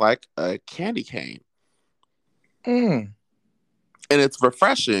 It's like a candy cane. Mm. And it's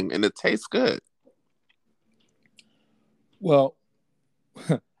refreshing and it tastes good. Well,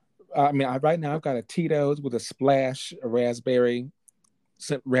 I mean, right now I've got a Tito's with a splash of raspberry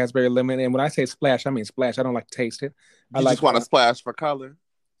lemon. And when I say splash, I mean splash. I don't like to taste it. I You just like want to splash for color.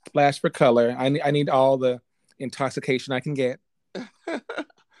 splash for color. I need all the intoxication I can get.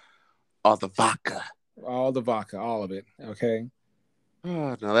 All the vodka. All the vodka, all of it. Okay.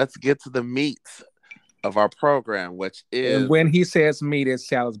 Oh, now let's get to the meat of our program, which And is when he says meat, it's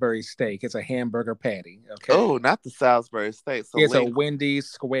Salisbury steak. It's a hamburger patty. Okay. not the Salisbury steak. It's a Wendy's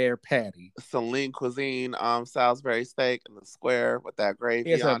square patty. Celine Cuisine Salisbury steak in the square with that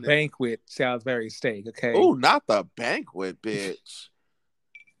gravy It's a on it. banquet Salisbury steak. Okay. Oh, not the banquet, bitch.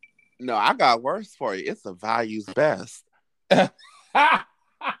 No, I got worse for you. It's a values best. A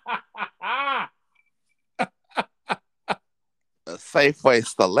Safeway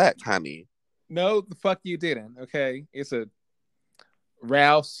Select, honey. No, the fuck you didn't. Okay. It's a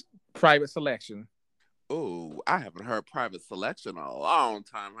Ralph's private selection. Oh, I haven't heard private selection in a long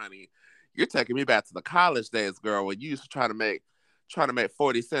time, honey. You're taking me back to the college days, girl, when you used to try to make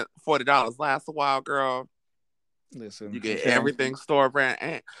 $40 last a while, girl. Listen, You get okay. everything store brand.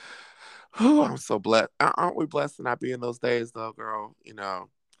 And I'm so blessed. Aren't we blessed to not be in those days, though, girl?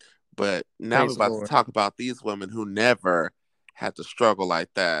 But now we're Praise the about to Lord. talk about these women who never had to struggle like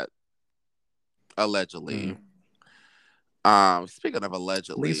that, allegedly. Mm. Speaking of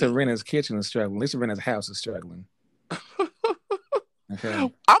Lisa allegedly, Rinna's kitchen is struggling. Lisa Rinna's house is struggling. Okay.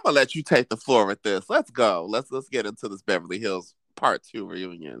 I'm gonna let you take the floor with this. Let's go. Let's get into this Beverly Hills Part 2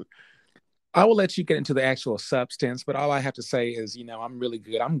 reunion. I will let you get into the actual substance, but all I have to say is, I'm really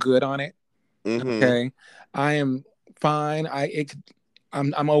good. I'm good on it. Mm-hmm. Okay. I am fine.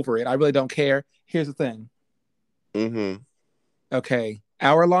 I'm over it. I really don't care. Here's the thing. Mm-hmm. Okay.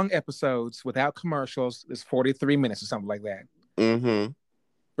 Hour-long episodes without commercials is 43 minutes or something like that. Mm-hmm.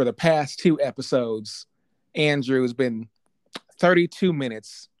 For the past two episodes, Andrew's been 32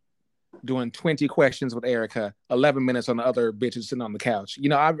 minutes doing 20 questions with Erica, 11 minutes on the other bitches sitting on the couch.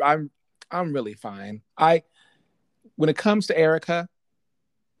 I'm really fine. When it comes to Erica,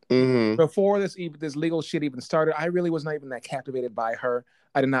 Mm-hmm. before this legal shit even started, I really was not even that captivated by her.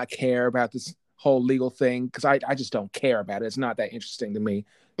 I did not care about this whole legal thing because I just don't care about it. It's not that interesting to me.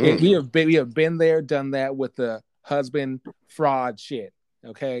 We have been there, done that with the husband fraud shit.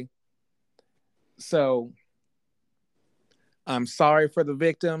 Okay, so I'm sorry for the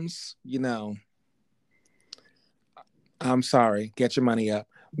victims. I'm sorry. Get your money up.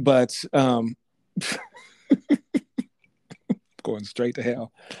 But Going straight to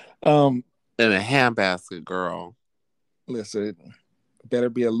hell. Um, In a handbasket, girl. Listen, better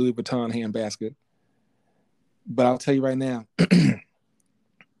be a Louis Vuitton handbasket. But I'll tell you right now, I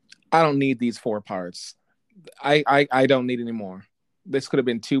don't need these 4 parts. I don't need any more. This could have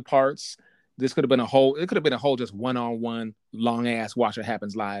been 2 parts. This could have been a whole. It could have been a whole just one-on-one long ass Watch What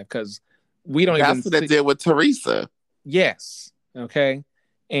Happens Live because we don't even That's what they see. did with Teresa. Yes, okay,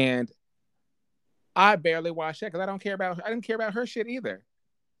 and I barely watched that because I don't care about. I didn't care about her shit either.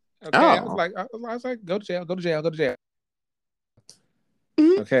 Okay, Oh. I was like, go to jail, go to jail, go to jail.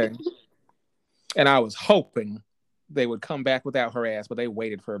 Mhm. Okay, and I was hoping they would come back without her ass, but they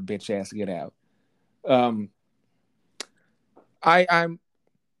waited for a bitch ass to get out. Um, I'm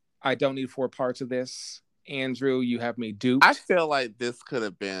I don't need 4 parts of this. Andrew, you have me I duped. feel like this could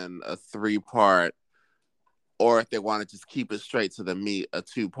have been a 3-part, or if they want to just keep it straight to the meat, a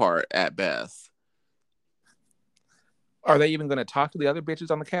 2-part at best. Are they even going to talk to the other bitches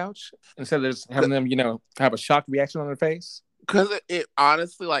on the couch instead of just having them, have a shocked reaction on their face? Because it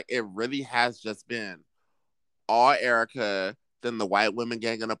honestly, like, it really has just been all Erica, then the white women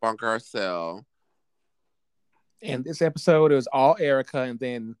ganging up on Garcelle. And this episode, it was all Erica, and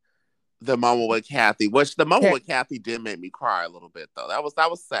then The moment with Kathy, which the moment Kat. with Kathy did make me cry a little bit though. That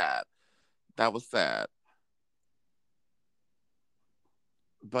was sad. That was sad.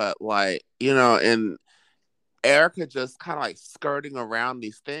 But like, and Erica just kind of like skirting around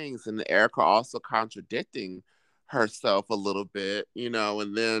these things, and Erica also contradicting herself a little bit, and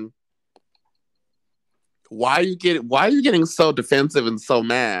then why are you getting so defensive and so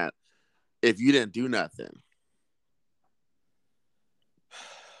mad if you didn't do nothing?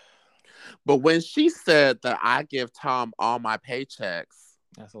 But when she said that I give Tom all my paychecks,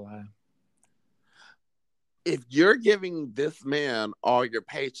 That's a lie. if you're giving this man all your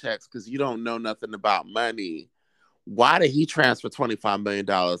paychecks because you don't know nothing about money, why did he transfer $25 million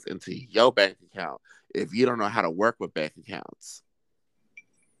into your bank account if you don't know how to work with bank accounts?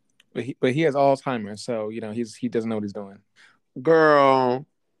 But he has Alzheimer's, so he doesn't know what he's doing. Girl,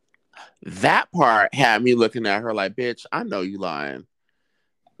 that part had me looking at her like, bitch, I know you lying.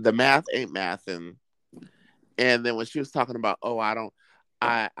 The math ain't mathing. And then when she was talking about, oh,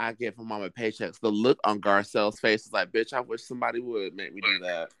 I give her mama paychecks, the look on Garcelle's face is like, bitch, I wish somebody would make me do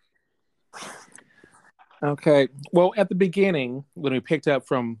that. Okay. Well, at the beginning, when we picked up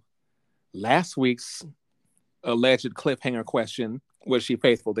from last week's alleged cliffhanger question, was she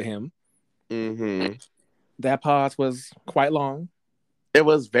faithful to him? Mm-hmm. That pause was quite long. It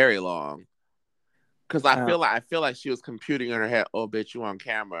was very long. Cause Uh, I feel like she was computing in her head, oh bitch, you on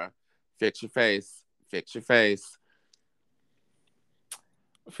camera. Fix your face. Fix your face.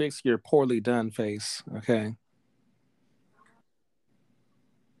 Fix your poorly done face. Okay.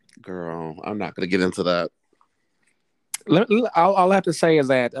 Girl, I'm not gonna get into that. All I have to say is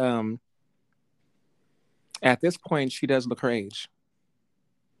that at this point, she does look her age.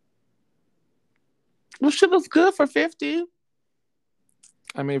 Well, she looks good for 50.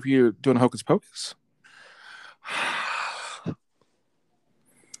 I mean, if you're doing hocus pocus, I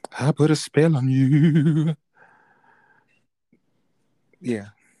put a spell on you. Yeah,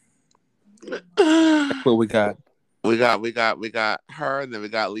 that's what we got. We got her, and then we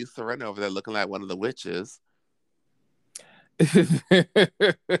got Lisa Rinna over there looking like one of the witches. Lisa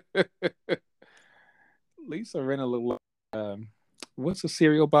Rinna look like what's a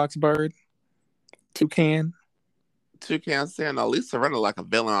cereal box bird? Toucan. Toucan saying, no, Lisa Rinna like a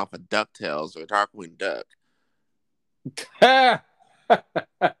villain off of DuckTales or Darkwing Duck.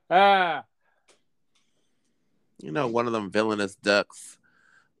 One of them villainous ducks.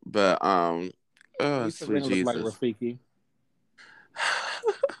 But oh Lisa sweet Rinna look like Jesus. Rafiki.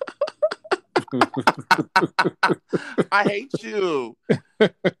 I hate you.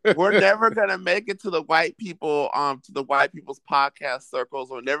 We're never gonna make it to the white people's podcast circles.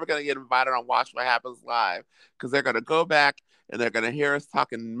 We're never gonna get invited on Watch What Happens Live because they're gonna go back and they're gonna hear us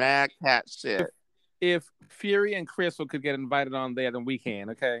talking mad cat if shit. if Fury and Crystal could get invited on there, then we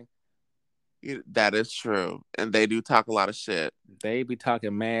can. Okay. That is true, and they do talk a lot of shit. They be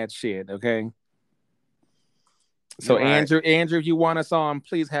talking mad shit. Okay. You're So right. Andrew, if you want us on,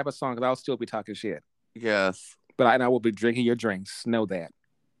 please have a song because I'll still be talking shit. Yes, But I will be drinking your drinks. Know that.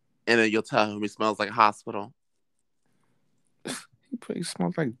 and then you'll tell him he smells like a hospital. He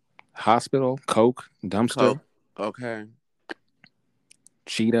smells like hospital, Coke, dumpster, Coke. Okay.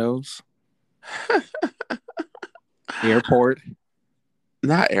 Cheetos, airport.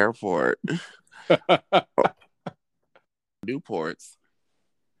 Not airport. Newports.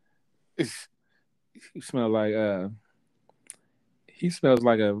 He smells like he smells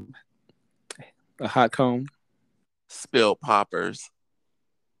like a hot comb. Spilled poppers.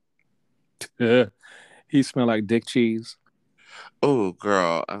 He smelled like dick cheese. Oh,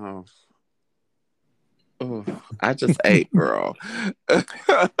 girl. Oh, I just ate, girl.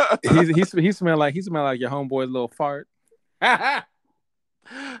 He smelled like your homeboy's little fart.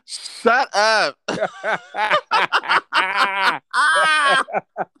 Shut up. Ah!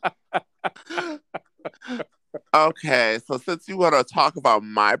 Okay, so since you want to talk about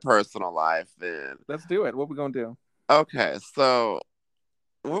my personal life, then Let's do it. What we gonna do? okay, so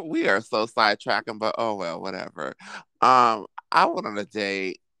we are so sidetracking, but oh well, whatever. I went on a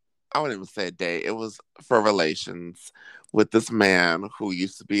date. I wouldn't even say a date. It was for relations with this man who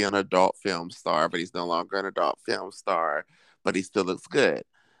used to be an adult film star, but he's no longer an adult film star, but he still looks good.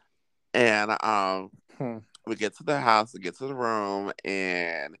 And Hmm. we get to the house, we get to the room,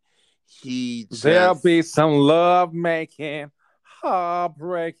 and he There'll just be some love making,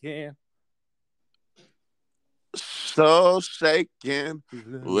 heartbreaking. so shaken.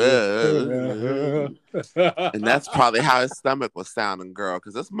 Whoa. And that's probably how his stomach was sounding, girl,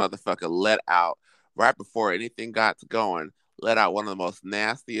 because this motherfucker let out right before anything got to going, let out one of the most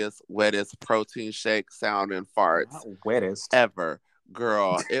nastiest, wettest protein shake sounding farts Not wettest. ever.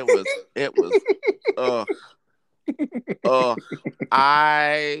 Girl, it was ugh, ugh.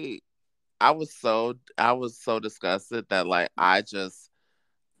 I I was so disgusted that like I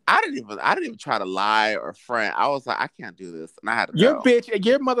didn't even try to lie or front. I was like, I can't do this. And I had to go.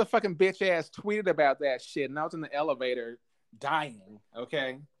 Your motherfucking bitch ass tweeted about that shit, and I was in the elevator dying,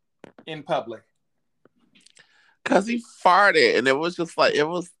 okay, in public. Cause he farted and it was just like it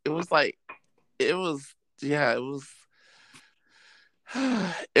was like it was yeah, it was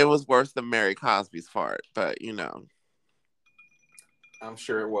it was worse than Mary Cosby's fart, but I'm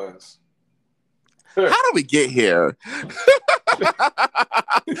sure it was. how do we get here?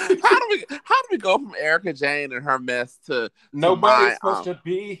 how do we go from Erica Jane and her mess to Nobody's my supposed to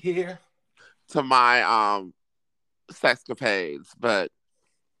be here. to my sexcapades, but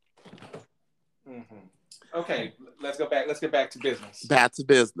Mm-hmm. Okay, let's go back. Let's get back to business. back to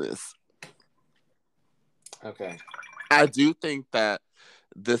business. Okay. I do think that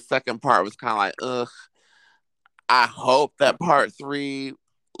the second part was kind of like, ugh. I hope that part three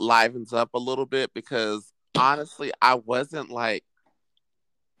livens up a little bit because honestly, I wasn't like,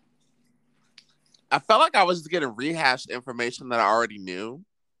 I felt like I was just getting rehashed information that I already knew.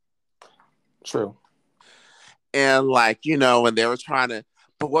 True. And like, when they were trying to,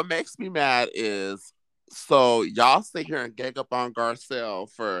 but what makes me mad is, so y'all sit here and gag up on Garcelle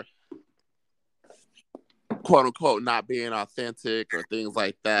for quote unquote not being authentic or things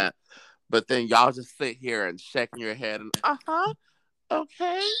like that. But then y'all just sit here and shaking your head and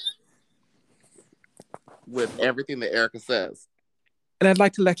okay, with everything that Erica says. And I'd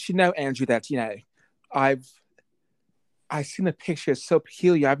like to let you know, Andrew, that I've seen a picture so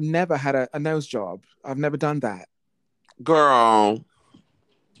peculiar. I've never had a nose job. I've never done that. Girl.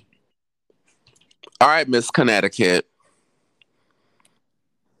 All right, Miss Connecticut.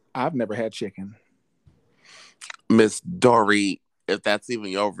 I've never had chicken. Miss Dorit, if that's even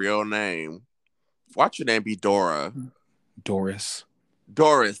your real name. Watch your name be Dora. Doris.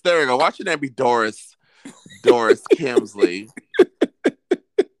 Doris. There we go. Watch your name be Doris. Doris Kimsley.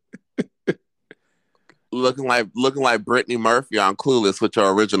 looking like Brittany Murphy on Clueless with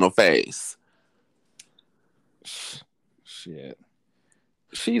your original face. Shit.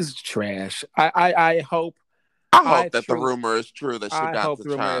 She's trash. I hope. I hope that the rumor is true that she I got hope the the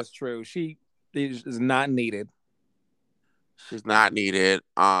rumor child. is true. She is not needed. She's not needed.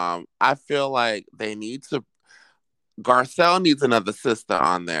 I feel like they need to. Garcelle needs another sister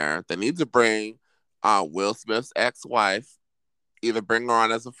on there. They need to bring Will Smith's ex-wife. Either bring her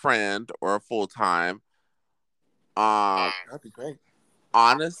on as a friend or a full time. That'd be great.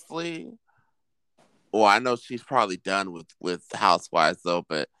 Honestly, well, I know she's probably done with Housewives though,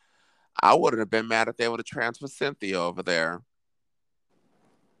 but I wouldn't have been mad if they would have transferred Cynthia over there.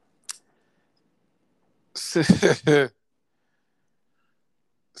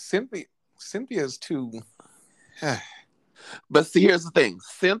 Cynthia's too. But see, here's the thing: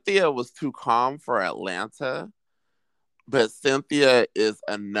 Cynthia was too calm for Atlanta, but Cynthia is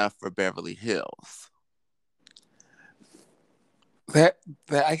enough for Beverly Hills. That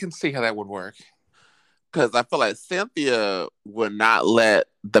I can see how that would work. Because I feel like Cynthia would not let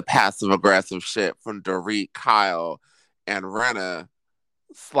the passive aggressive shit from Dorit, Kyle, and Renna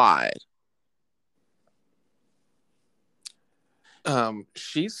slide.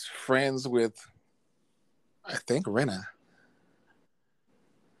 She's friends with, I think, Renna.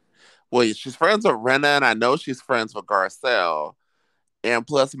 Well, she's friends with Renna, and I know she's friends with Garcelle. And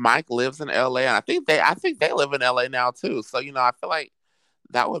plus, Mike lives in LA, and I think they live in LA now too. So I feel like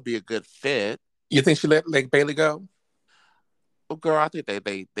that would be a good fit. You think she let like Bailey go? Well, girl, I think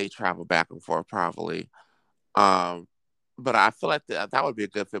they travel back and forth probably. Um, but I feel like that would be a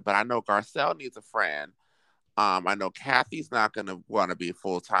good fit. But I know Garcelle needs a friend. I know Kathy's not gonna want to be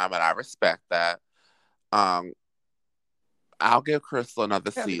full time, and I respect that. Um, I'll give Crystal another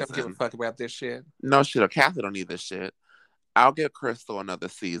Kathy don't give a season. fuck about this shit. No, she don't. Kathy don't need this shit. I'll give Crystal another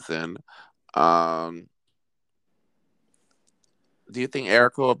season. Um, do you think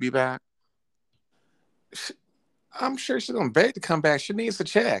Erica will be back? I'm sure she's gonna beg to come back. She needs a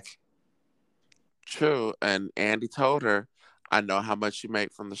check. True. And Andy told her, I know how much you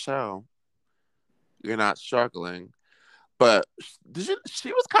make from the show. You're not struggling. But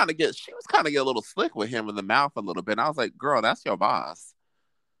she was kind of get a little slick with him in the mouth a little bit. And I was like, girl, that's your boss.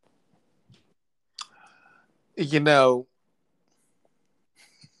 You know,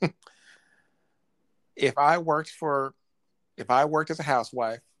 if I worked for, if I worked as a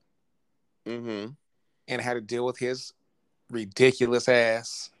housewife Mm-hmm. and had to deal with his ridiculous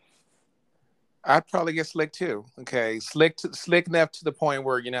ass, I'd probably get slick too. Okay, slick enough to the point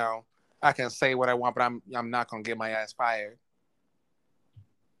where I can say what I want, but I'm not gonna get my ass fired.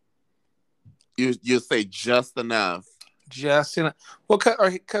 You say just enough. Just in well,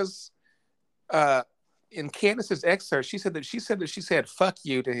 because uh, in Candace's excerpt, she said "fuck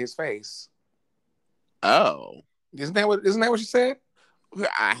you" to his face. Oh. Isn't that what she said?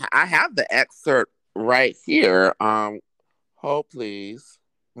 I have the excerpt right here. Hold please.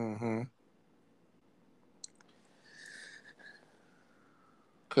 Mm-hmm.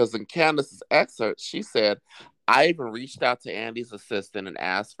 Because in Candace's excerpt, she said, I even reached out to Andy's assistant and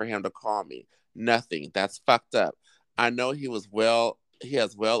asked for him to call me. Nothing. That's fucked up. I know he has well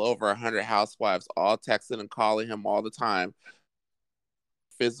over 100 housewives all texting and calling him all the time,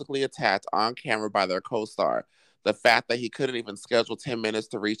 physically attacked on camera by their co-star. The fact that he couldn't even schedule 10 minutes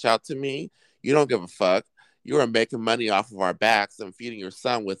to reach out to me, you don't give a fuck. You are making money off of our backs and feeding your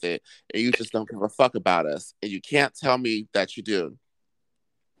son with it, and you just don't give a fuck about us. And you can't tell me that you do.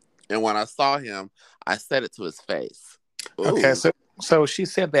 And when I saw him, I said it to his face. Okay, Ooh. so she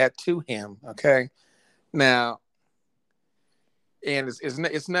said that to him. Okay, now, and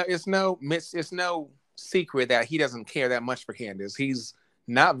it's no secret that he doesn't care that much for Candace. He's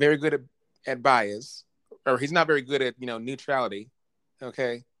not very good at bias, or he's not very good at neutrality.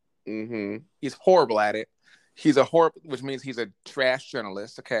 Okay, Mm-hmm. he's horrible at it. He's a horrible, which means he's a trash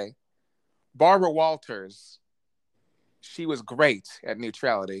journalist. Okay, Barbara Walters, she was great at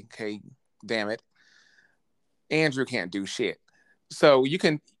neutrality. Okay, damn it, Andrew can't do shit. So you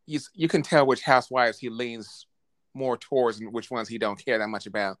can tell which housewives he leans more towards and which ones he don't care that much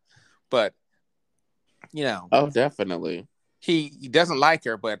about. But you know, Oh, definitely. he doesn't like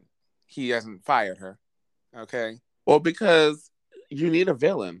her, but he hasn't fired her. Okay. Well, because you need a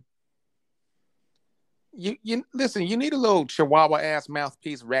villain. You listen, you need a little chihuahua ass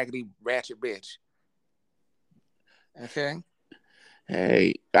mouthpiece raggedy ratchet bitch. Okay.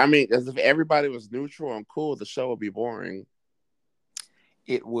 Hey, I mean, as if everybody was neutral and cool, the show would be boring.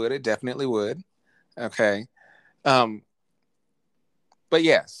 It definitely would. Okay. Um, but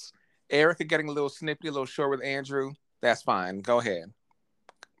yes, Erica getting a little snippy, a little short with Andrew, that's fine. Go ahead.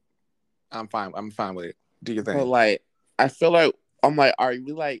 I'm fine. I'm fine with it. Do your But thing. like, I feel like I'm like, are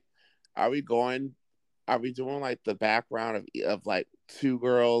we going, are we doing like the background of like two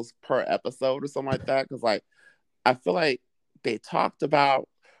girls per episode or something like that? Because like, I feel like they talked about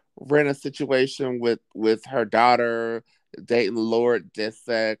Rena's situation with her daughter dating Lord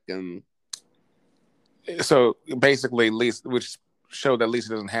Disick and So basically, Lisa, which showed that Lisa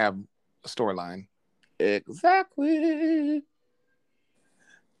doesn't have a storyline. exactly.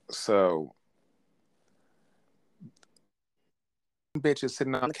 So bitch is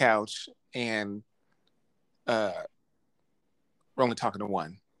sitting on the couch and uh, we're only talking to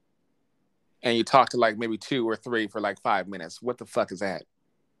one, and you talk to like maybe two or three for like 5 minutes. What the fuck is that?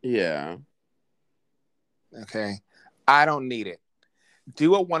 Yeah. Okay, I don't need it.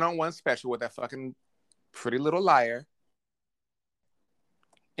 Do a one-on-one special with that fucking Pretty Little Liar,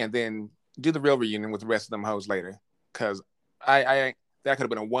 and then do the real reunion with the rest of them hoes later. Because I that could have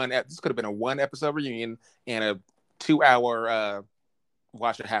been a one. This could have been a one episode reunion and a 2 hour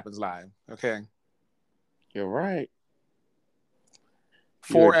watch it happens live. Okay, You're right.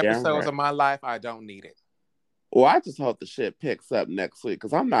 You're four damn episodes right. of my life. I don't need it. Well, I just hope the shit picks up next week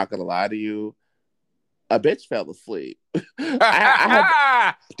because I'm not gonna lie to you. A bitch fell asleep. I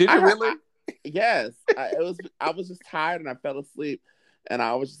had Did I you had really? yes. I was just tired and I fell asleep, and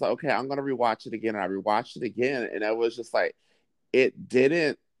I was just like, okay, I'm gonna rewatch it again. And I rewatched it again, and it was just like it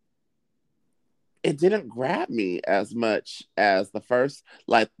didn't it didn't grab me as much as the first.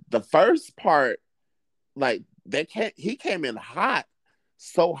 Like the first part, like he came in hot,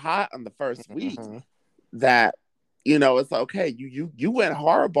 so hot on the first week Mm-hmm. that it's okay. You went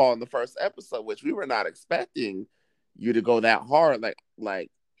hardball in the first episode, which we were not expecting you to go that hard.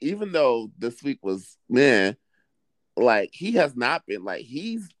 Like even though this week was man, like he has not been like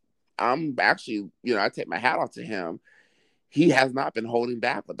he's. I'm actually, I take my hat off to him. He has not been holding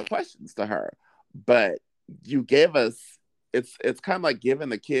back with the questions to her, but you gave us. It's kind of like giving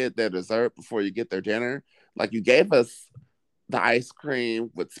the kid their dessert before you get their dinner. Like you gave us the ice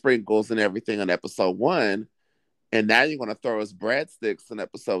cream with sprinkles and everything on episode 1, and now you're gonna throw us breadsticks in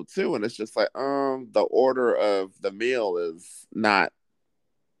episode 2, and it's just like, the order of the meal is not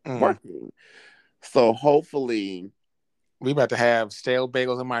Mm. working. So hopefully, We about to have stale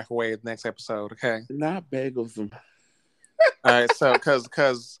bagels and microwave next episode, okay? not bagels and All right, so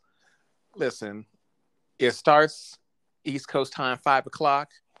because listen, it starts East Coast time 5 o'clock.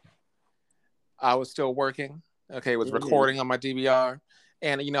 I was still working. Okay, it was Mhm. recording on my DVR,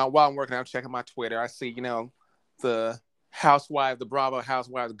 and while I'm working, I'm checking my Twitter. I see the the Bravo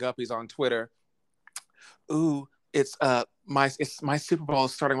Housewives guppies on Twitter. Ooh, it's my Super Bowl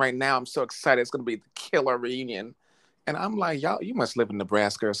is starting right now. I'm so excited. It's gonna be the killer reunion. And I'm like, y'all, you must live in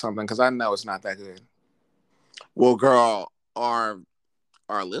Nebraska or something, because I know it's not that good. Well, girl, our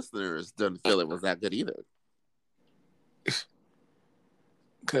listeners didn't feel it was that good either.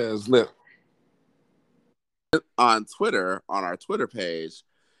 Because look, On Twitter, on our Twitter page,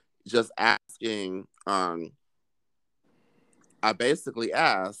 just asking, I basically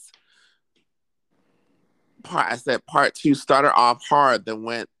asked, I said part 2 started off hard, then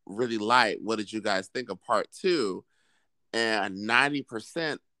went really light. What did you guys think of part 2? And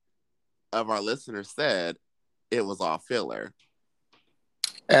 90% of our listeners said it was all filler.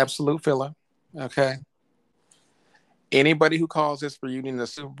 absolute filler. Okay. Anybody who calls this reunion the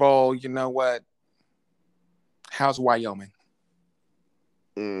Super Bowl, you know what? How's Wyoming?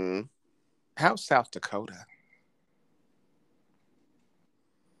 Mm. How's South Dakota?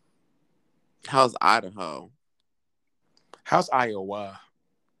 How's Idaho? How's Iowa?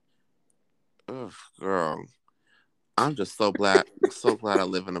 Ugh, girl. I'm just so glad I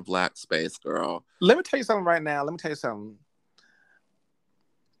live in a black space, girl. Let me tell you something right now. Let me tell you something.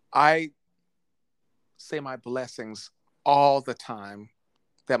 I say my blessings all the time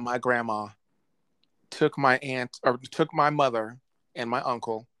that my grandma took my mother and my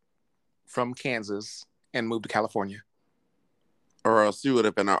uncle from Kansas and moved to California. Or else you would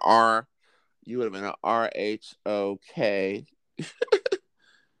have been an RHOK.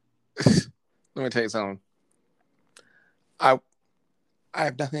 Let me tell you something. I I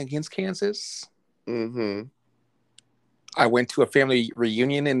have nothing against Kansas. Mm-hmm. I went to a family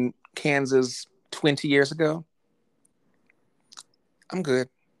reunion in Kansas 20 years ago. I'm good.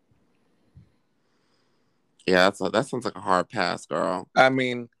 Yeah, that sounds like a hard pass, girl. I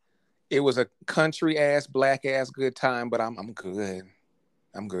mean, it was a country ass, black ass good time, but I'm good.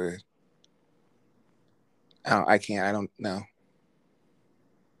 I'm good. I can't. I don't know.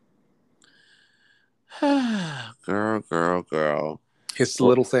 Girl, girl, girl. It's the Well,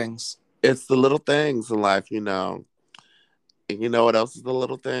 little things. it's the little things in life. And you know what else is the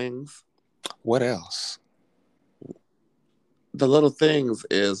little things? What else? The little things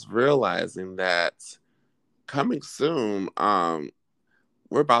is realizing that coming soon,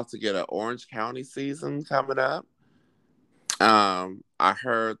 we're about to get an Orange County season coming up. I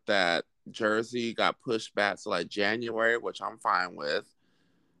heard that Jersey got pushed back to like January, which I'm fine with.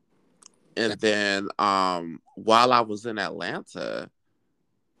 And then while I was in Atlanta,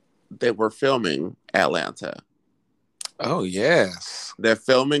 they were filming Atlanta. Oh yes, They're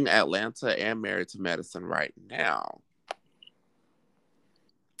filming Atlanta and Married to Medicine right now.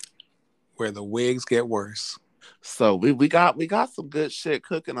 where the wigs get worse. So we got some good shit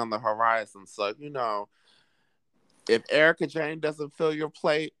cooking on the horizon. So if Erica Jane doesn't fill your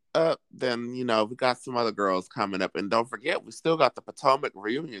plate up, then we got some other girls coming up. And don't forget, we still got the Potomac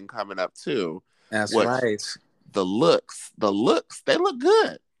reunion coming up too. That's Which right. the looks, they look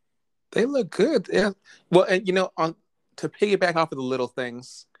good. They look good. Yeah. Well, and on to piggyback off of the little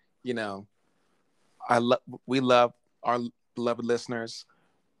things, you know, we love our beloved listeners.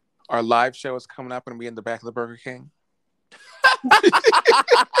 Our live show is coming up and we in the back of the Burger King.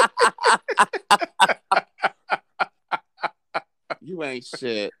 You ain't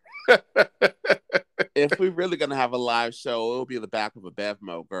shit. If we really gonna have a live show, it'll be the back of a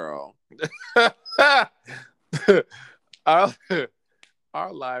Bevmo, girl. our,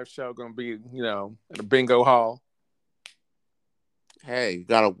 our live show gonna be, at a bingo hall. Hey, you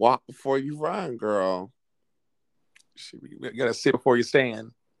gotta walk before you run, girl. You gotta sit before you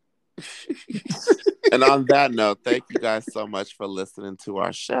stand. And on that note, thank you guys so much for listening to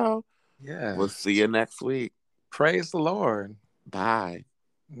our show. We'll Yes. see you next week. Praise the Lord. Bye.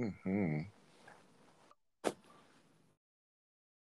 Hmm.